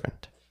my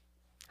servant.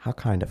 How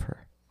kind of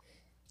her.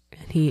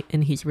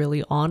 And he's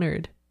really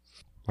honored.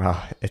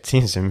 Well, it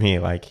seems to me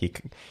like he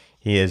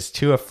is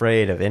too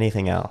afraid of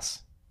anything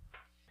else.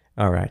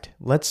 All right,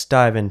 let's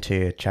dive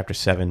into chapter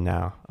 7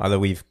 now. Although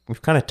we've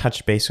kind of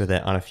touched base with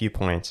it on a few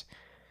points,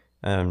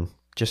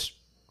 just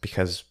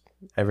because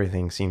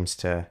everything seems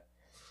to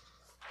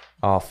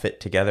all fit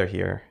together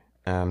here.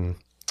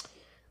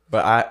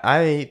 But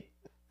I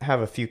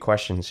have a few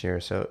questions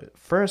here. So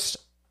first,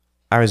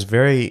 I was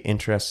very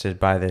interested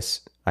by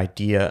this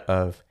idea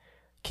of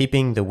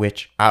keeping the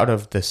witch out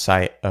of the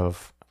sight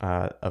of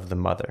the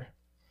mother.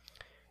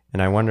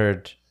 And I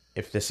wondered,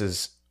 if this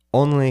is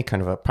only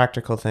kind of a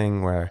practical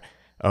thing where,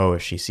 oh,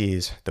 if she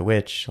sees the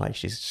witch, like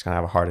she's just gonna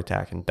have a heart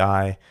attack and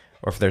die,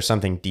 or if there's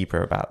something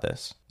deeper about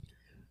this.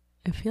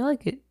 I feel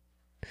like it.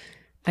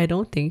 I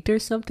don't think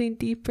there's something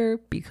deeper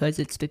because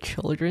it's the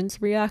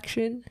children's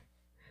reaction,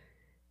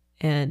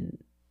 and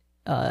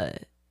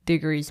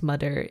Diggory's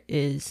mother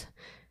is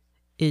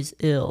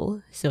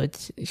ill, so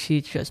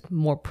she's just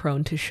more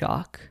prone to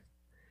shock.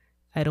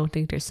 I don't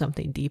think there's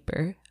something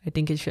deeper. I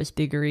think it's just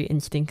Diggory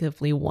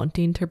instinctively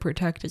wanting to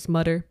protect his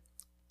mother.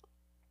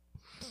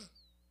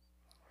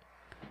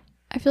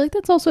 I feel like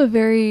that's also a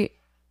very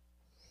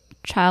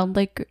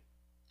childlike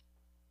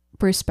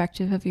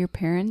perspective of your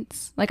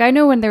parents. Like, I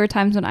know when there were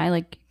times when I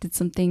like did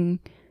something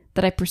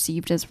that I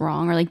perceived as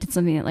wrong, or like did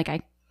something that like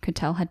I could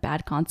tell had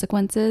bad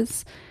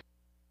consequences,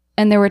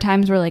 and there were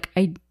times where like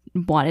I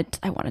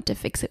wanted to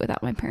fix it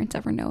without my parents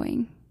ever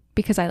knowing,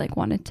 because I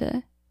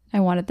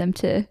wanted them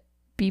to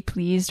be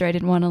pleased, or I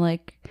didn't want to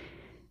like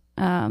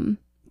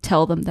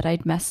tell them that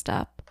I'd messed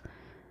up,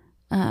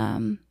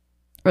 or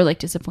like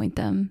disappoint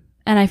them.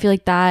 And I feel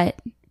like that,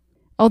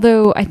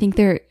 although I think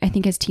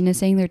as Tina's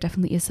saying, there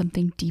definitely is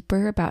something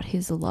deeper about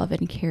his love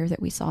and care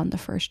that we saw in the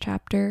first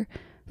chapter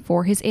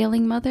for his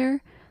ailing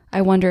mother.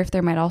 I wonder if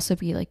there might also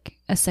be like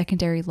a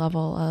secondary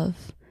level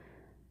of,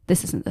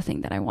 this isn't the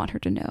thing that I want her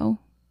to know,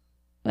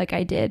 like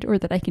I did, or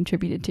that I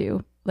contributed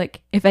to.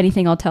 Like, if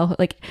anything, I'll tell her,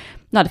 like,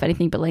 not if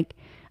anything, but like,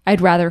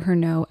 I'd rather her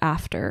know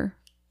after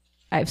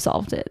I've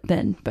solved it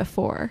than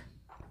before.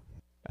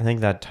 I think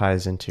that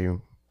ties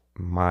into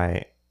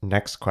my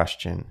next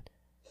question,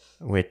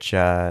 which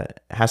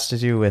has to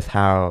do with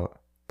how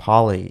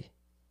Polly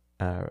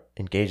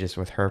engages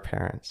with her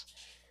parents.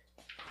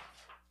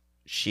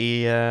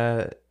 She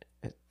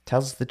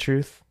tells the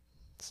truth,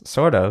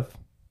 sort of.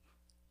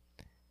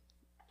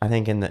 I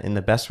think in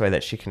the best way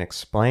that she can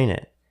explain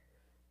it,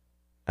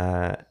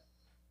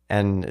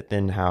 and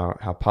then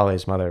how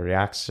Polly's mother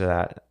reacts to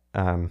that.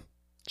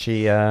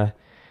 She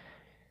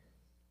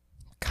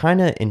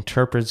kind of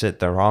interprets it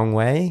the wrong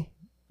way,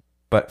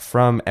 but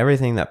from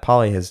everything that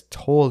Polly has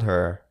told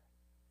her,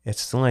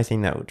 it's the only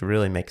thing that would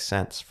really make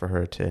sense for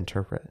her to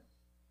interpret.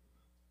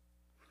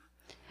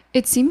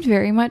 It seemed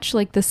very much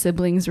like the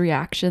siblings'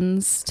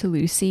 reactions to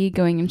Lucy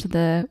going into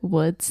the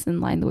woods and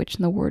Lion the Witch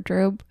in the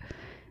Wardrobe,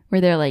 where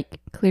they're like,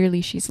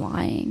 clearly she's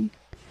lying.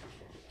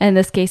 And in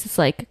this case, it's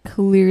like,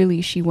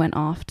 clearly she went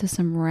off to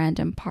some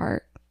random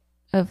part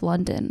of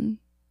London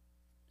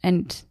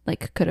and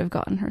like could have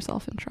gotten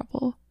herself in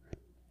trouble.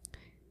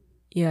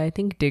 Yeah, I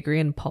think Diggory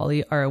and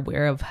Polly are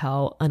aware of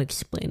how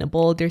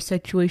unexplainable their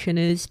situation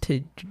is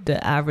to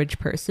the average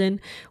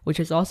person, which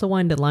is also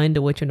why in The Lion,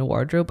 the Witch, and the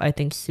Wardrobe, I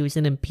think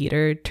Susan and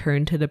Peter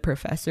turn to the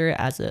professor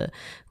as a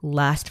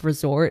last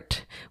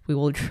resort. We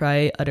will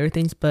try other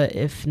things, but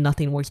if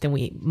nothing works, then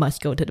we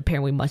must go to the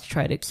parent. We must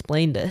try to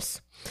explain this,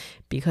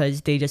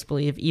 because they just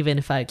believe even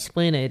if I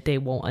explain it, they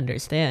won't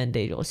understand.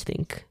 They just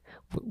think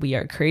we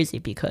are crazy,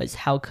 because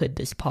how could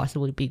this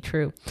possibly be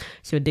true?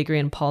 So Diggory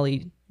and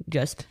Polly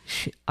just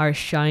are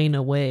shying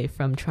away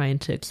from trying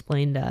to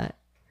explain that.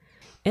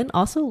 And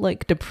also,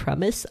 like, the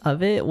premise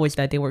of it was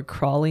that they were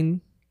crawling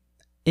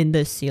in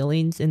the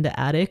ceilings in the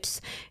attics,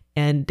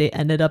 and they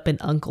ended up in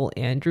Uncle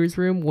Andrew's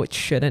room, which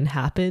shouldn't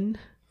happen.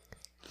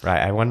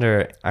 Right. I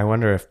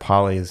wonder if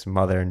Polly's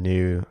mother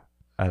knew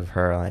of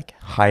her like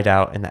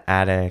hideout in the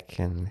attic,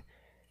 and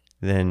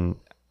then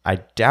I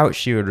doubt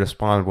she would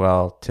respond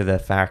well to the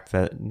fact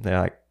that they're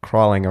like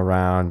crawling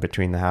around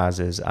between the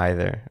houses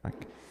either. Like,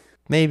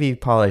 maybe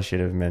Polly should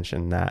have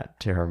mentioned that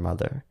to her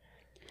mother.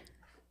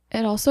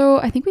 It also,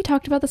 I think we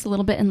talked about this a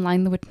little bit in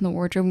Lion the Witch in the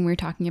Wardrobe when we were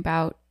talking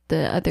about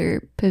the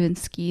other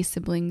Pevensey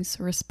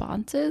siblings'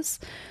 responses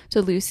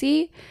to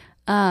Lucy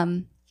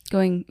going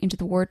into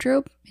the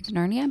wardrobe, into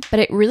Narnia. But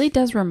it really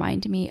does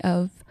remind me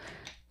of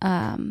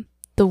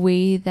the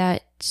way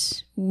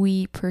that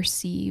we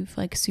perceive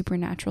like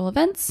supernatural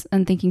events,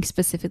 and thinking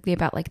specifically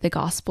about like the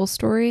gospel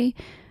story,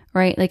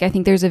 right? Like, I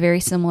think there's a very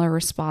similar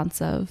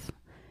response of,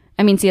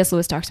 I mean, C.S.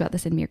 Lewis talks about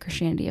this in Mere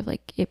Christianity, of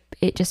like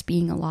it just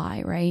being a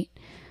lie, right?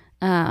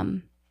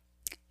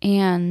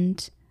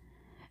 And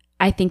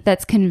I think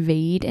that's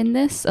conveyed in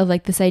this, of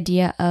like this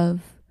idea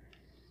of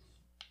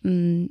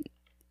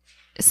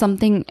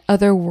something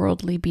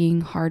otherworldly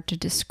being hard to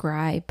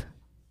describe,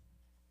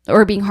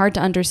 or being hard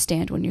to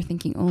understand when you're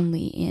thinking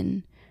only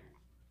in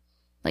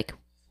like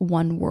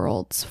one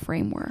world's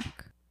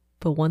framework.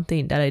 But one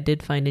thing that I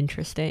did find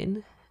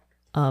interesting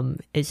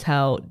is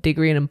how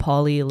Diggory and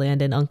Polly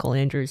land in Uncle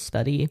Andrew's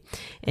study,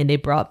 and they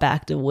brought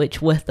back the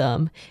witch with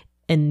them,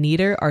 and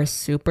neither are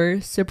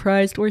super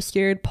surprised or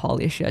scared.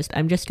 Polly's just,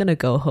 I'm just gonna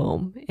go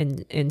home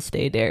and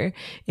stay there,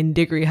 and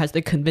Diggory has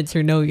to convince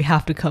her, no, you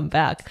have to come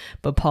back.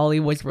 But Polly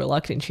was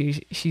reluctant.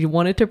 She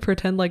wanted to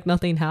pretend like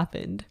nothing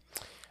happened.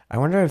 I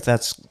wonder if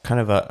that's kind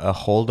of a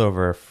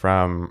holdover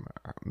from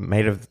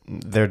made of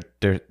their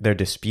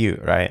dispute,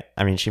 right?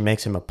 I mean, she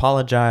makes him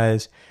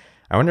apologize.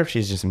 I wonder if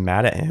she's just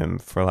mad at him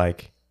for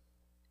like,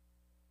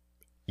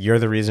 you're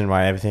the reason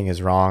why everything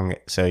is wrong,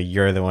 so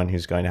you're the one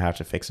who's going to have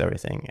to fix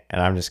everything,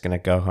 and I'm just going to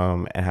go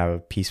home and have a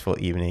peaceful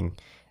evening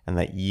and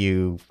let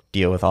you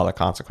deal with all the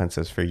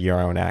consequences for your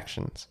own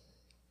actions.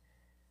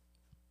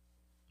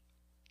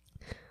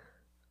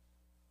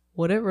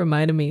 What it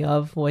reminded me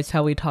of was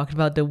how we talked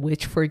about the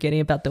witch forgetting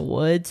about the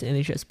woods, and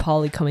it's just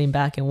Polly coming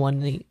back and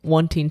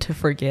wanting to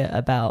forget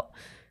about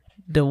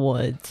the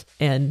woods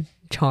and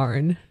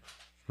Charn.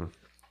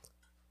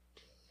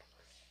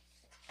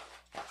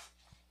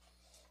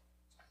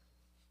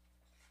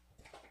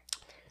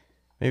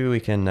 Maybe we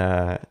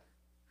can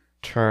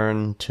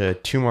turn to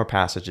two more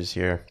passages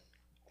here.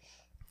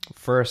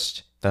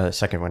 First, the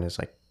second one is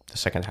like the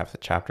second half of the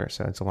chapter,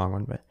 so it's a long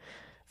one. But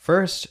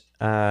first,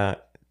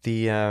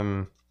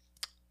 the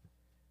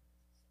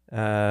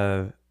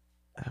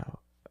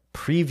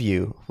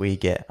preview we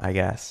get, I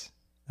guess,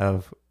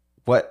 of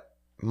what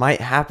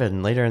might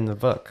happen later in the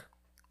book,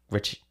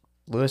 which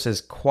Lewis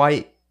is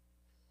quite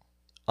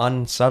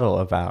unsubtle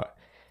about.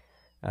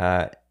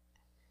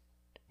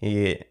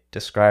 He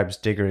describes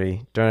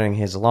Diggory: during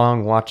his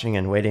long watching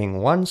and waiting,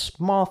 one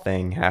small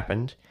thing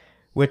happened,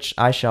 which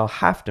I shall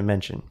have to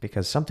mention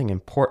because something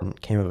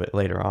important came of it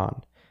later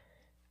on.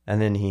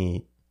 And then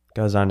he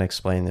goes on to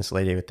explain this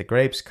lady with the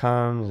grapes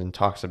comes and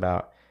talks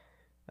about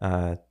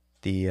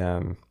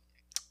the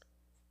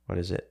what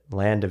is it,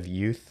 land of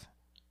youth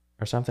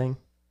or something,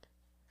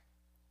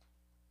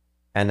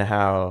 and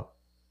how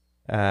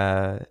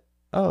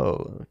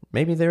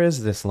maybe there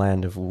is this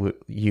land of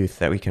youth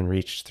that we can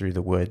reach through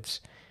the woods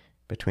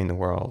between the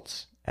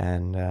worlds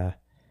and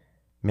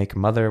make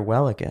mother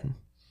well again.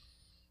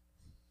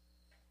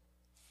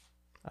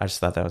 I just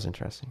thought that was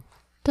interesting.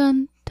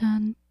 Dun,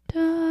 dun,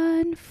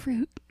 dun.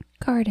 Fruit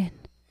garden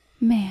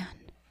man.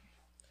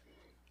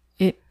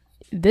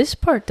 This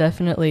part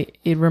definitely,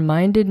 it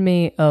reminded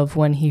me of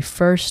when he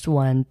first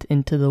went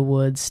into the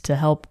woods to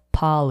help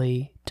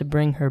Polly to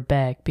bring her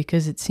back,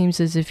 because it seems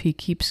as if he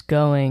keeps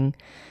going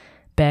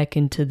back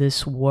into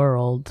this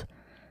world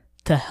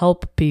to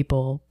help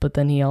people, but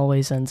then he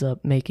always ends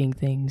up making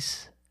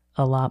things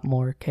a lot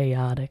more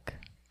chaotic.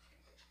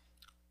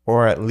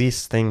 Or at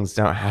least things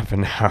don't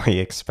happen how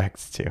he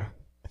expects to.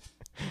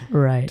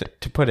 Right.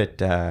 To put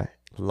it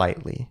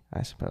lightly,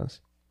 I suppose.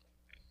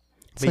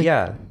 It's But like,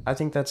 yeah, I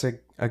think that's a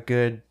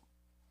good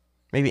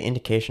maybe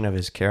indication of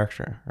his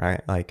character,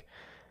 right? Like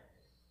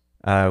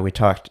we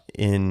talked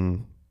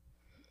in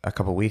a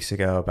couple weeks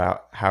ago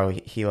about how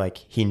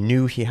he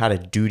knew he had a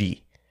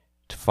duty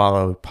to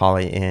follow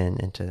Polly in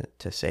and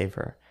to save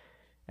her,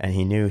 and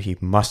he knew he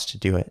must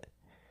do it.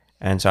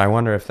 And so I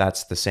wonder if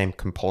that's the same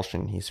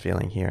compulsion he's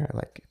feeling here,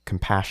 like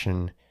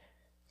compassion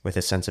with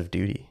a sense of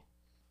duty.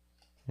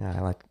 Yeah,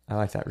 I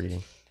like that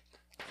reading.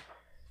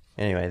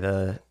 Anyway,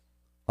 the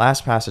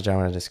last passage I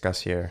want to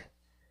discuss here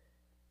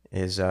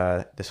is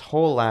this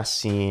whole last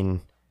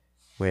scene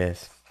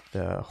with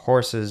the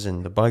horses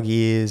and the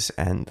buggies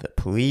and the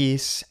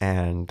police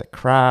and the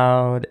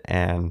crowd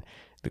and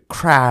the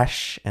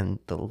crash and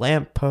the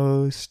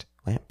lamppost.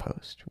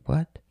 Lamppost,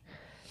 what?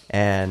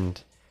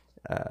 And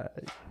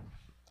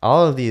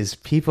all of these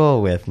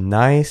people with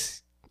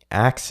nice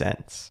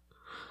accents.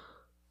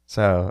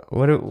 So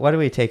what do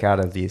we take out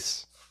of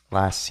these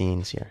last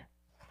scenes here?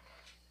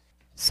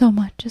 So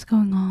much is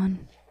going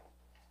on.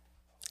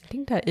 I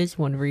think that is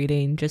one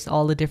reading, just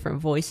all the different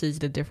voices,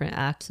 the different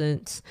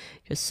accents,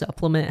 just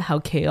supplement how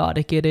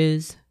chaotic it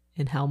is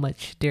and how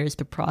much there's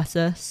to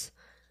process.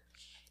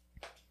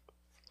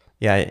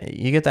 Yeah,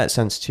 you get that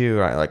sense too,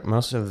 right? Like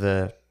most of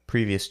the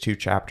previous two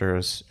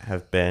chapters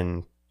have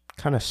been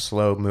kind of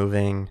slow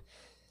moving.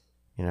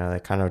 You know, they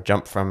kind of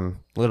jump from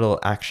little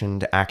action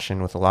to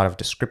action with a lot of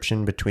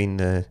description between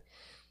the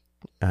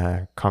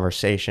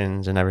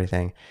conversations and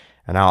everything.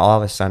 And now all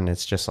of a sudden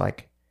it's just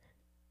like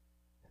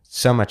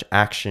so much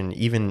action,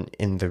 even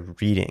in the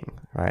reading,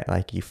 right?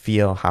 Like you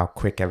feel how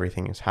quick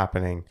everything is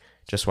happening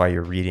just while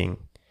you're reading.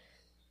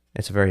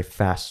 It's a very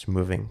fast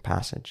moving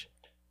passage.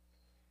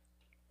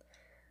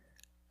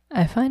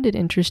 I find it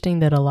interesting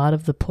that a lot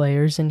of the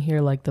players in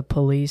here, like the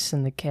police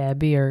and the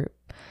cabbie, are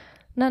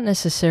not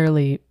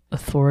necessarily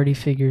authority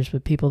figures,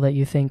 but people that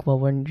you think, well,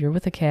 when you're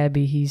with a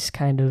cabbie, he's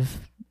kind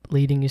of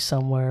leading you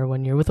somewhere.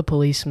 When you're with a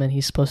policeman,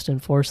 he's supposed to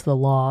enforce the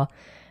law.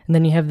 And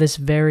then you have this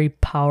very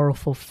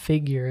powerful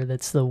figure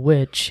that's the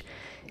witch.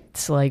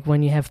 It's like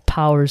when you have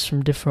powers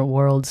from different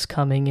worlds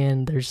coming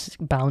in, there's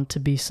bound to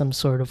be some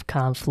sort of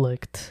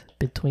conflict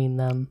between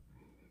them.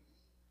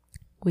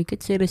 We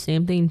could say the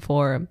same thing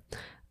for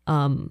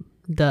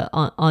the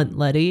Aunt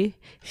Letty.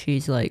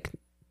 She's like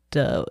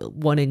the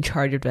one in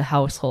charge of the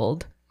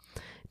household,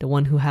 the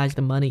one who has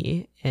the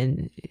money,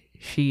 and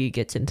she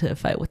gets into a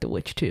fight with the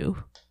witch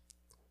too.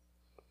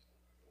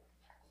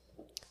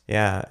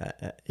 Yeah,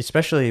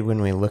 especially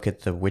when we look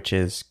at the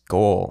witch's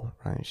goal,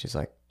 right? She's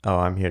like, oh,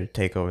 I'm here to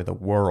take over the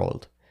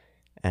world.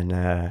 And,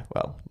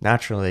 well,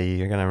 naturally,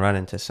 you're going to run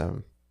into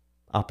some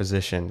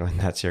opposition when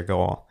that's your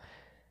goal.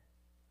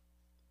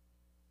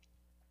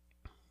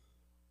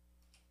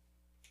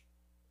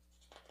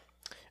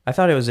 I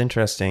thought it was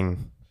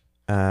interesting.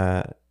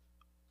 I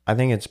I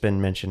think it's been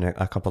mentioned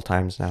a couple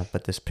times now,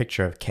 but this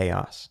picture of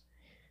chaos,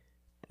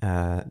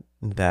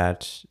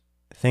 that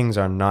things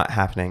are not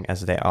happening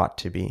as they ought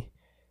to be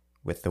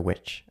with the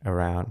witch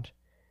around.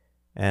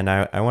 And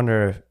I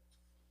wonder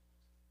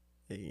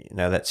if,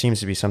 that seems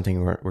to be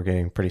something we're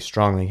getting pretty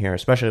strongly here,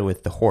 especially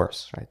with the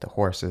horse, right? The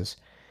horse is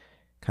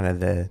kind of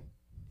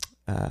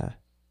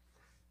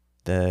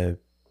the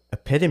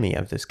epitome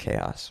of this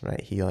chaos,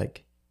 right?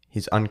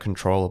 He's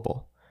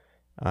uncontrollable,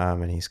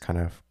 and he's kind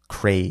of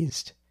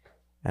crazed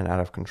and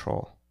out of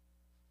control.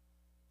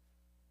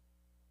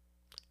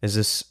 Is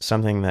this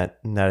something that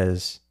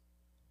is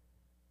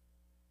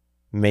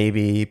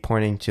maybe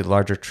pointing to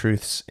larger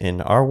truths in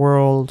our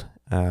world,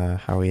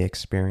 how we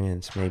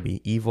experience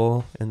maybe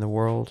evil in the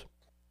world?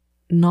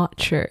 Not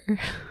sure.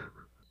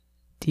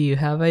 Do you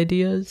have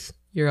ideas?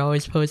 You're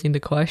always posing the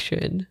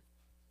question.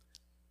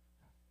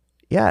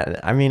 Yeah,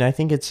 I mean, I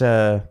think it's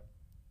right,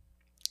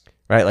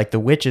 like the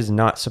witch is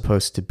not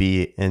supposed to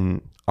be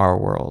in our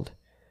world.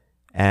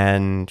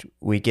 And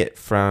we get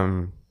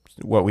from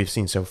what we've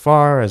seen so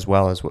far, as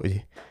well as what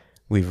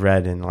we've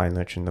read in Lion,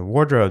 Lich, and the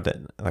Wardrobe, that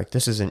like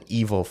this is an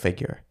evil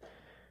figure,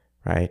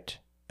 right?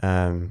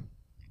 And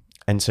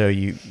so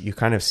you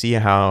kind of see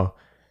how,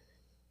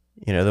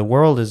 the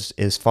world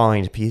is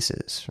falling to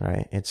pieces,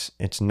 right?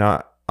 It's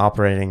not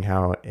operating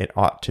how it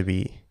ought to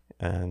be.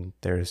 And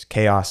there's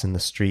chaos in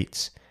the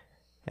streets,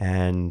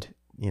 and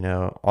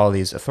all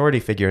these authority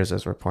figures,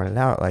 as were pointed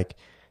out, like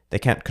they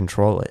can't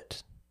control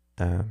it.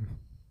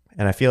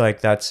 And I feel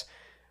like that's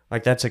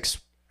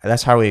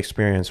how we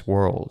experience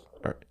world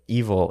or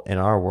evil in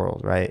our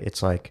world, right?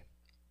 It's like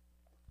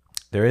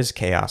there is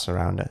chaos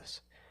around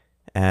us,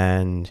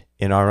 and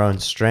in our own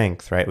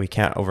strength, right, we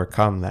can't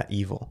overcome that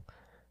evil.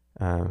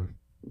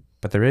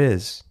 But there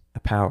is a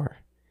power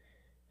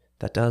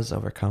that does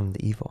overcome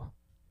the evil,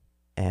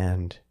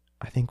 and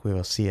I think we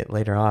will see it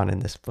later on in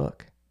this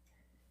book.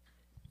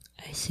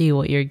 I see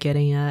what you're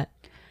getting at.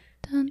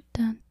 Dun,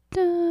 dun,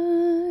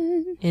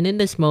 dun. And in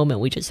this moment,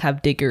 we just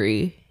have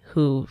Diggory,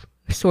 who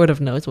sort of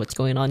knows what's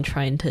going on,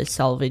 trying to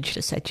salvage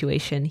the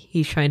situation.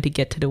 He's trying to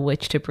get to the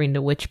witch to bring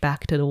the witch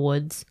back to the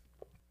woods.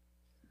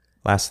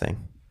 Last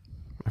thing.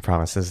 I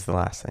promise this is the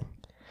last thing.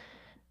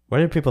 What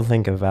do people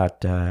think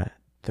about the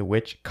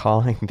witch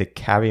calling the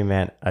cabbie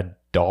man a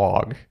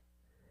dog?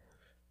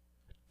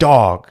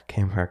 Dog,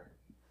 came her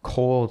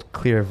cold,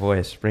 clear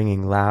voice,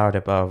 ringing loud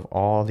above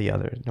all the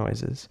other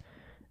noises.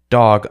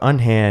 Dog,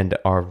 unhand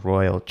our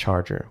royal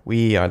charger.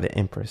 We are the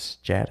Empress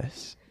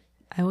Jadis.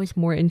 I was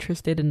more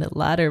interested in the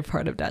latter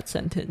part of that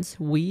sentence.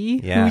 We?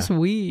 Yeah. Who's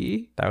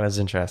we? That was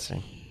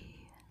interesting.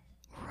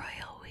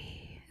 Royal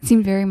we. It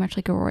seemed very much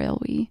like a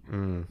royal we.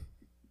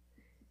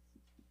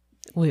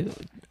 Wait,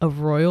 a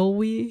royal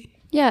we?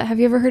 Yeah, have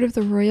you ever heard of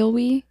the royal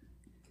we?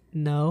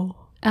 No.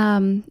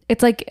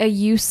 It's like a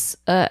use.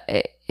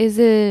 Is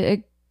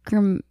it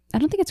I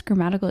don't think it's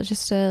grammatical. It's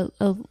just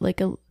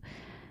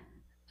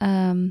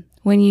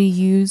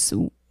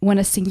when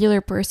a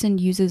singular person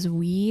uses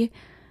we,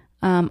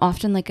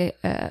 often like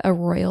a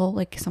royal,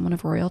 like someone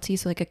of royalty,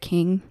 so like a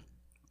king,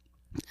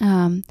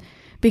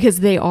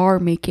 because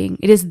it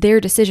is their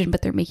decision,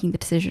 but they're making the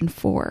decision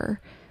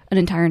for an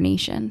entire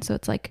nation. So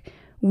it's like,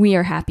 we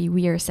are happy,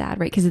 we are sad,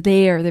 right? Because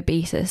they are the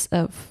basis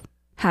of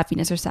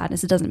happiness or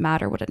sadness. It doesn't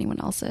matter what anyone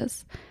else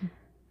is.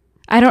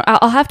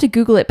 I'll have to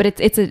Google it, but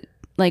it's a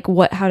like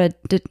how to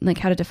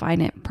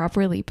define it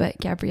properly. But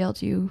Gabrielle,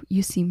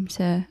 you seem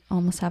to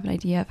almost have an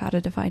idea of how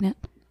to define it.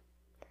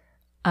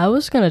 I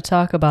was going to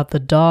talk about the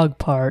dog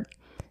part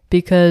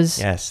because...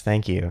 Yes,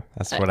 thank you.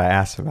 That's what I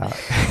asked about.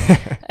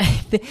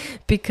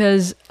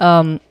 Because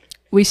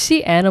we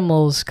see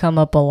animals come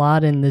up a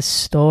lot in this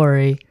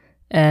story,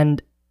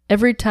 and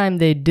every time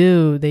they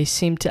do, they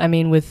seem to... I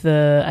mean,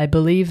 I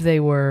believe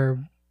they were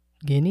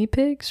guinea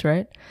pigs,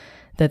 right?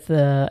 That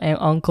the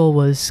uncle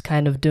was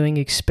kind of doing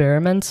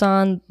experiments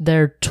on.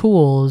 Their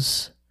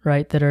tools,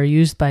 right, that are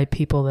used by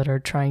people that are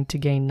trying to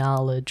gain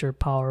knowledge or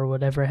power or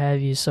whatever have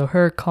you. So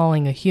her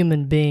calling a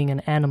human being an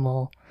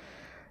animal,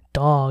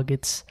 dog,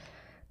 it's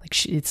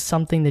like it's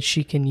something that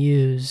she can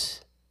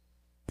use.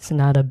 It's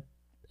not a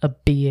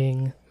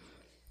being.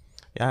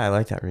 Yeah, I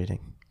like that reading.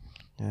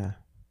 Yeah.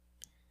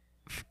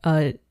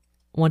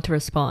 Want to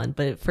respond,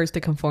 but first to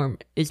confirm,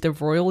 is the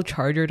royal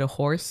charger the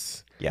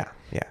horse? Yeah.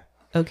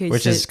 Okay,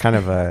 which is kind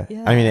of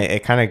yeah. I mean,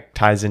 it kind of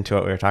ties into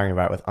what we were talking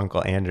about with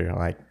Uncle Andrew,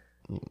 like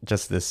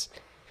just this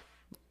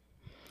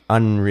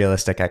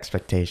unrealistic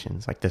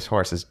expectations. Like this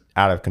horse is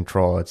out of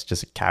control. It's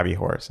just a cabbie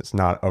horse. It's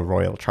not a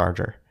royal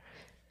charger.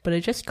 But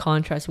it just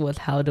contrasts with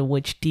how the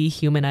witch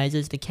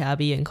dehumanizes the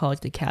cabbie and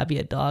calls the cabbie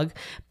a dog,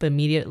 but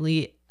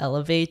immediately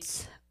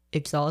elevates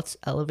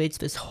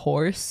this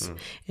horse. And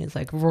it's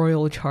like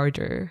royal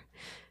charger.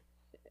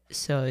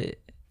 So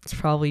it's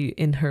probably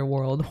in her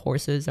world,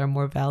 horses are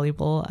more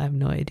valuable. I have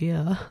no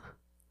idea.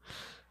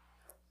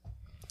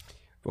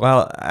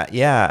 Well,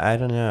 yeah, I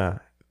don't know.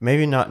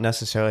 Maybe not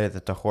necessarily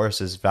that the horse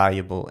is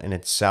valuable in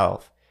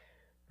itself,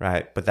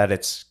 right? But that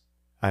it's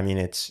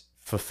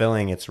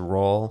fulfilling its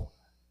role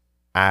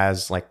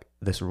as like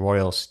this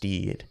royal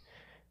steed,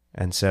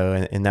 And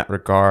so in that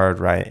regard,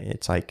 right,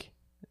 it's like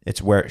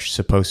it's where it's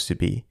supposed to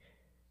be.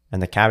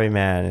 And the Cabby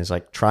Man is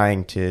like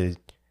trying to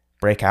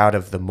break out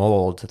of the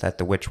mold that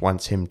the witch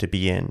wants him to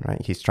be in,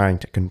 right? He's trying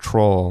to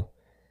control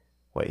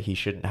what he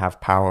shouldn't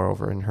have power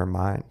over in her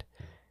mind.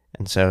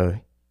 And so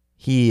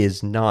he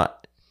is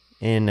not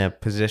in a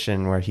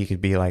position where he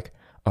could be like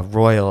a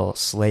royal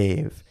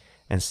slave.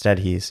 Instead,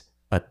 he's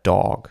a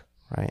dog,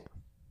 right?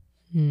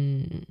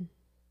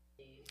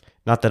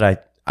 Not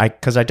that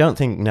because I don't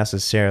think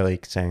necessarily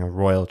saying a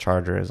royal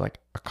charger is like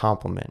a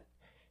compliment.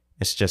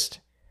 It's just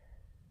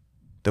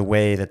the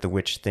way that the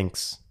witch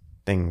thinks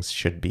things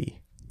should be.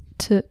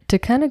 To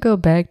kind of go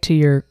back to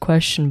your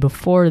question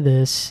before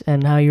this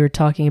and how you were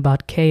talking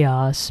about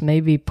chaos,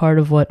 maybe part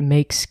of what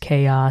makes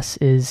chaos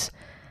is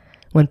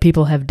when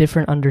people have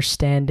different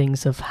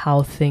understandings of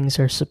how things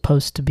are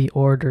supposed to be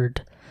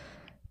ordered.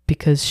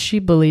 Because she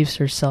believes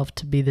herself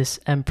to be this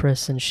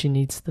empress and she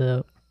needs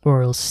the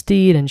royal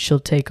steed and she'll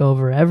take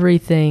over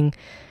everything.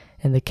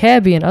 And the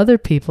cabbie and other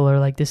people are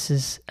like, this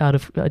is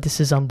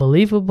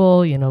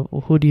unbelievable. You know,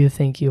 who do you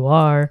think you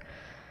are?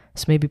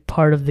 So maybe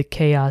part of the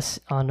chaos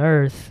on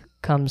Earth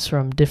comes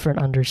from different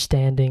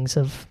understandings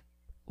of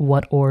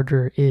what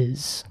order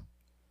is.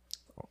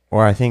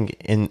 Or I think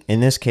in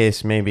this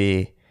case,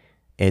 maybe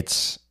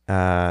it's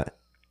an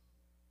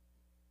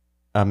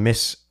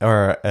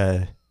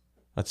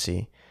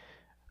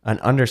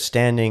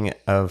understanding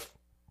of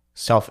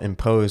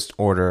self-imposed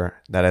order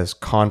that is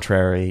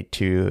contrary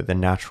to the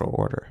natural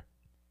order.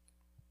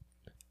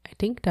 I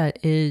think that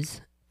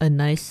is a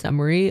nice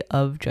summary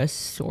of just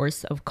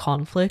source of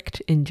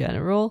conflict in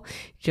general,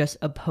 just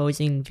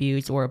opposing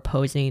views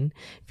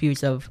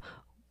of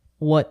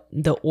what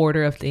the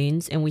order of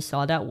things. And we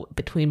saw that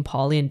between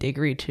Polly and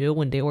Diggory too.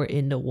 When they were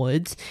in the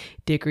woods,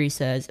 Diggory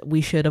says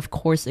we should of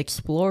course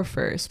explore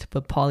first,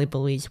 but Polly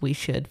believes we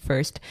should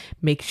first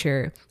make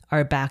sure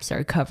our backs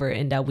are covered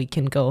and that we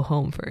can go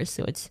home first.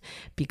 So it's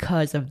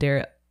because of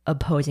their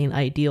opposing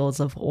ideals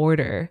of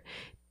order,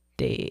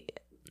 they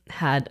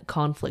had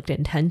conflict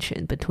and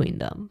tension between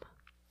them.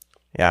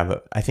 Yeah,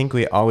 but I think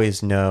we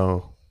always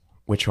know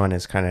which one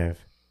is kind of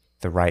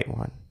the right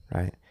one,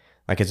 right?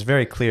 Like it's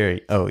very clear,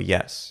 oh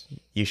yes,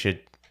 you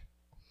should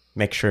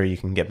make sure you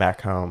can get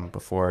back home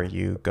before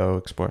you go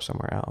explore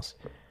somewhere else,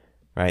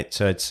 right?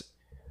 So it's,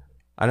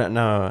 I don't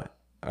know,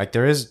 like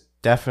there is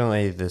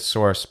definitely the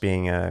source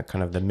being a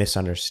kind of the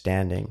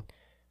misunderstanding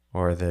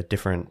or the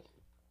different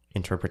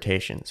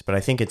interpretations, but I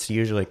think it's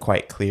usually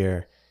quite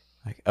clear,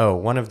 like, oh,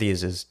 one of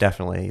these is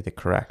definitely the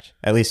correct,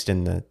 at least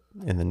in the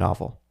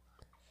novel.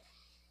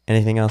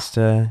 Anything else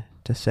to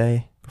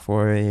say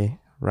before we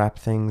wrap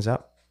things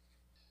up?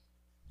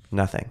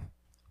 Nothing.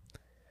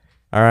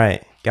 All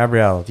right,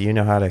 Gabrielle, do you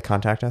know how to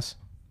contact us?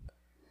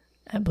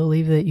 I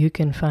believe that you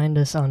can find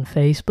us on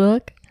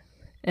Facebook.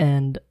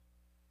 And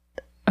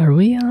are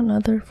we on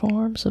other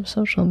forms of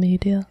social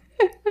media?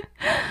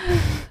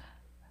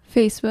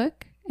 Facebook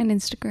and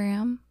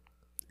Instagram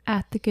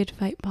at The Good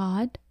Fight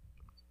Pod.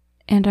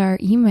 And our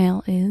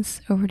email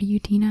is, over to you,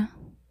 Tina.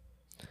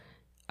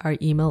 Our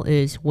email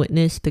is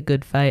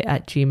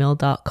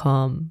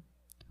witnessthegoodfight@gmail.com.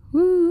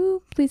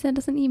 Woo! Please send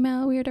us an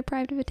email. We are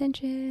deprived of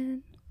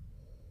attention.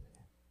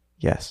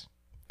 Yes,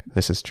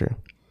 this is true.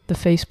 The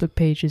Facebook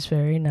page is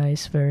very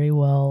nice, very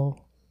well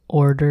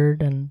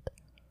ordered, and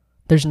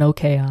there's no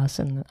chaos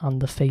on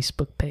the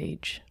Facebook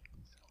page.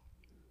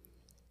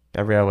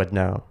 Gabrielle would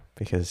know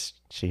because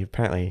she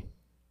apparently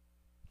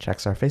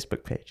checks our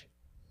Facebook page.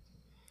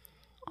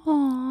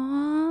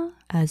 Aww.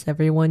 As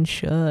everyone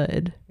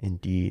should.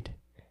 Indeed.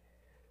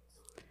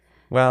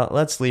 Well,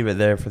 let's leave it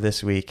there for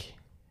this week.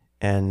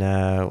 And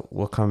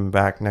we'll come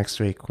back next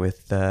week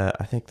with,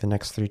 I think, the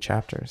next 3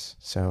 chapters.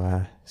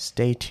 So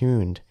stay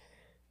tuned.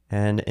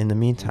 And in the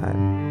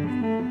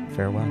meantime,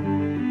 farewell.